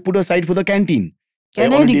money I'll put aside for the canteen.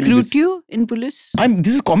 Can I recruit you in police?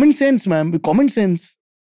 This is common sense, ma'am. Common sense.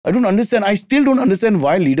 I don't understand. I still don't understand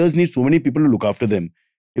why leaders need so many people to look after them.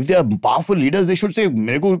 If they are powerful leaders, they should say,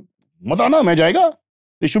 मेरे को मत आना, मैं जाएगा.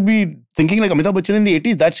 They should be thinking like Amitabh Bachchan in the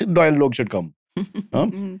 80s. That dialogue should come.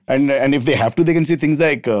 And if they have to, they can say things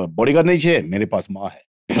like, bodyguard nahi chahiye, mere paas maa hai.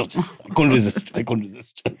 I couldn't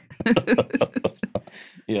resist.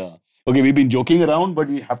 Yeah. Okay, we've been joking around, but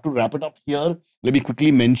we have to wrap it up here. Let me quickly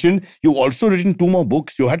mention, you've also written 2 more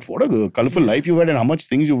books. You had, what a colorful life you've had and how much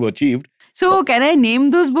things you've achieved. So, can I name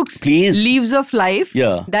those books? Please. Leaves of Life.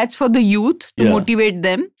 Yeah. That's for the youth to motivate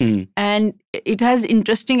them. And it has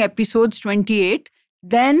interesting episodes, 28.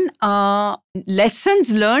 Then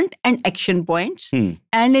Lessons Learned and Action Points.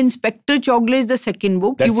 And Inspector Chogle is the second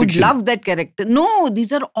book. That's you would fiction. love that character. No,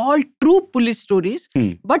 these are all true police stories,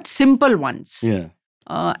 but simple ones. Yeah.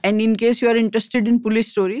 And in case you are interested in police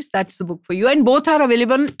stories, that's the book for you. And both are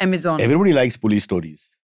available on Amazon. Everybody likes police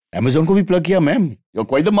stories. Amazon ko bhi plug kiya, ma'am. You're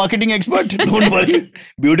quite the marketing expert. Don't worry.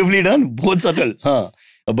 Beautifully done. Both subtle.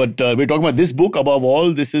 But we're talking about this book above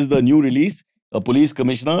all. This is the new release. A police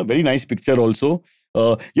commissioner. Very nice picture also.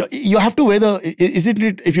 You have to wear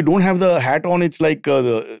if you don't have the hat on, it's like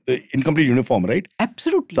the incomplete uniform, right?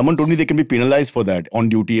 Absolutely. Someone told me they can be penalized for that on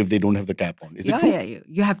duty if they don't have the cap on. Is it true? Yeah.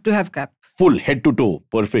 You have to have cap. Full, head to toe.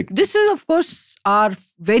 Perfect. This is, of course, our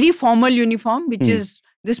very formal uniform, which is,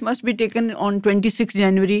 this must be taken on 26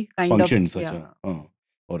 January kind Function, of. such all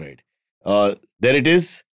right. There it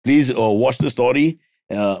is. Please watch the story.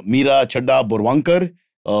 Meeran Chadha Borwankar,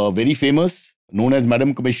 very famous, known as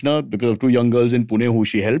Madam Commissioner because of 2 young girls in Pune who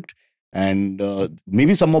she helped. And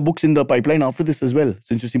maybe some more books in the pipeline after this as well,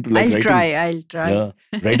 since you seem to like writing. I'll try. Yeah.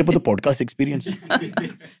 Write about the podcast experience.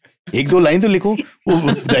 1-2 line to likho.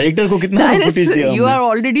 Director ko kitna Cyrus, footage diya you humne. are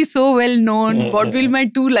already so well known. What will my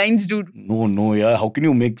 2 lines do? No, yeah. How can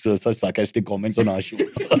you make such sarcastic comments on our show?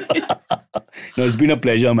 No, it's been a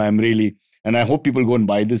pleasure, ma'am, really. And I hope people go and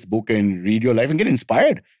buy this book and read your life and get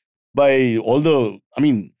inspired by all the,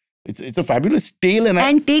 it's a fabulous tale.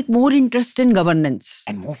 And take more interest in governance.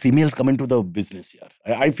 And more females come into the business here.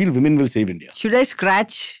 I feel women will save India. Should I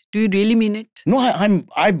scratch? Do you really mean it? No, I'm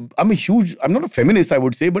not a feminist, I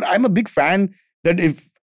would say, but I'm a big fan that if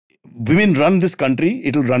women run this country,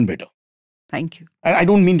 it'll run better. Thank you. And I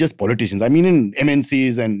don't mean just politicians. I mean in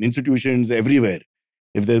MNCs and institutions everywhere.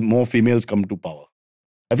 If there more females come to power.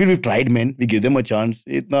 I feel we've tried men. We give them a chance.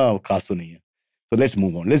 Itna khas to nahi hai. So let's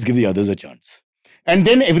move on. Let's give the others a chance. And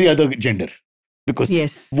then every other gender. Because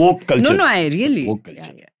woke culture. No, I really. Woke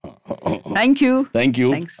culture. Yeah. Thank you. Thank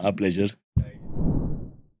you. Thanks. Our pleasure.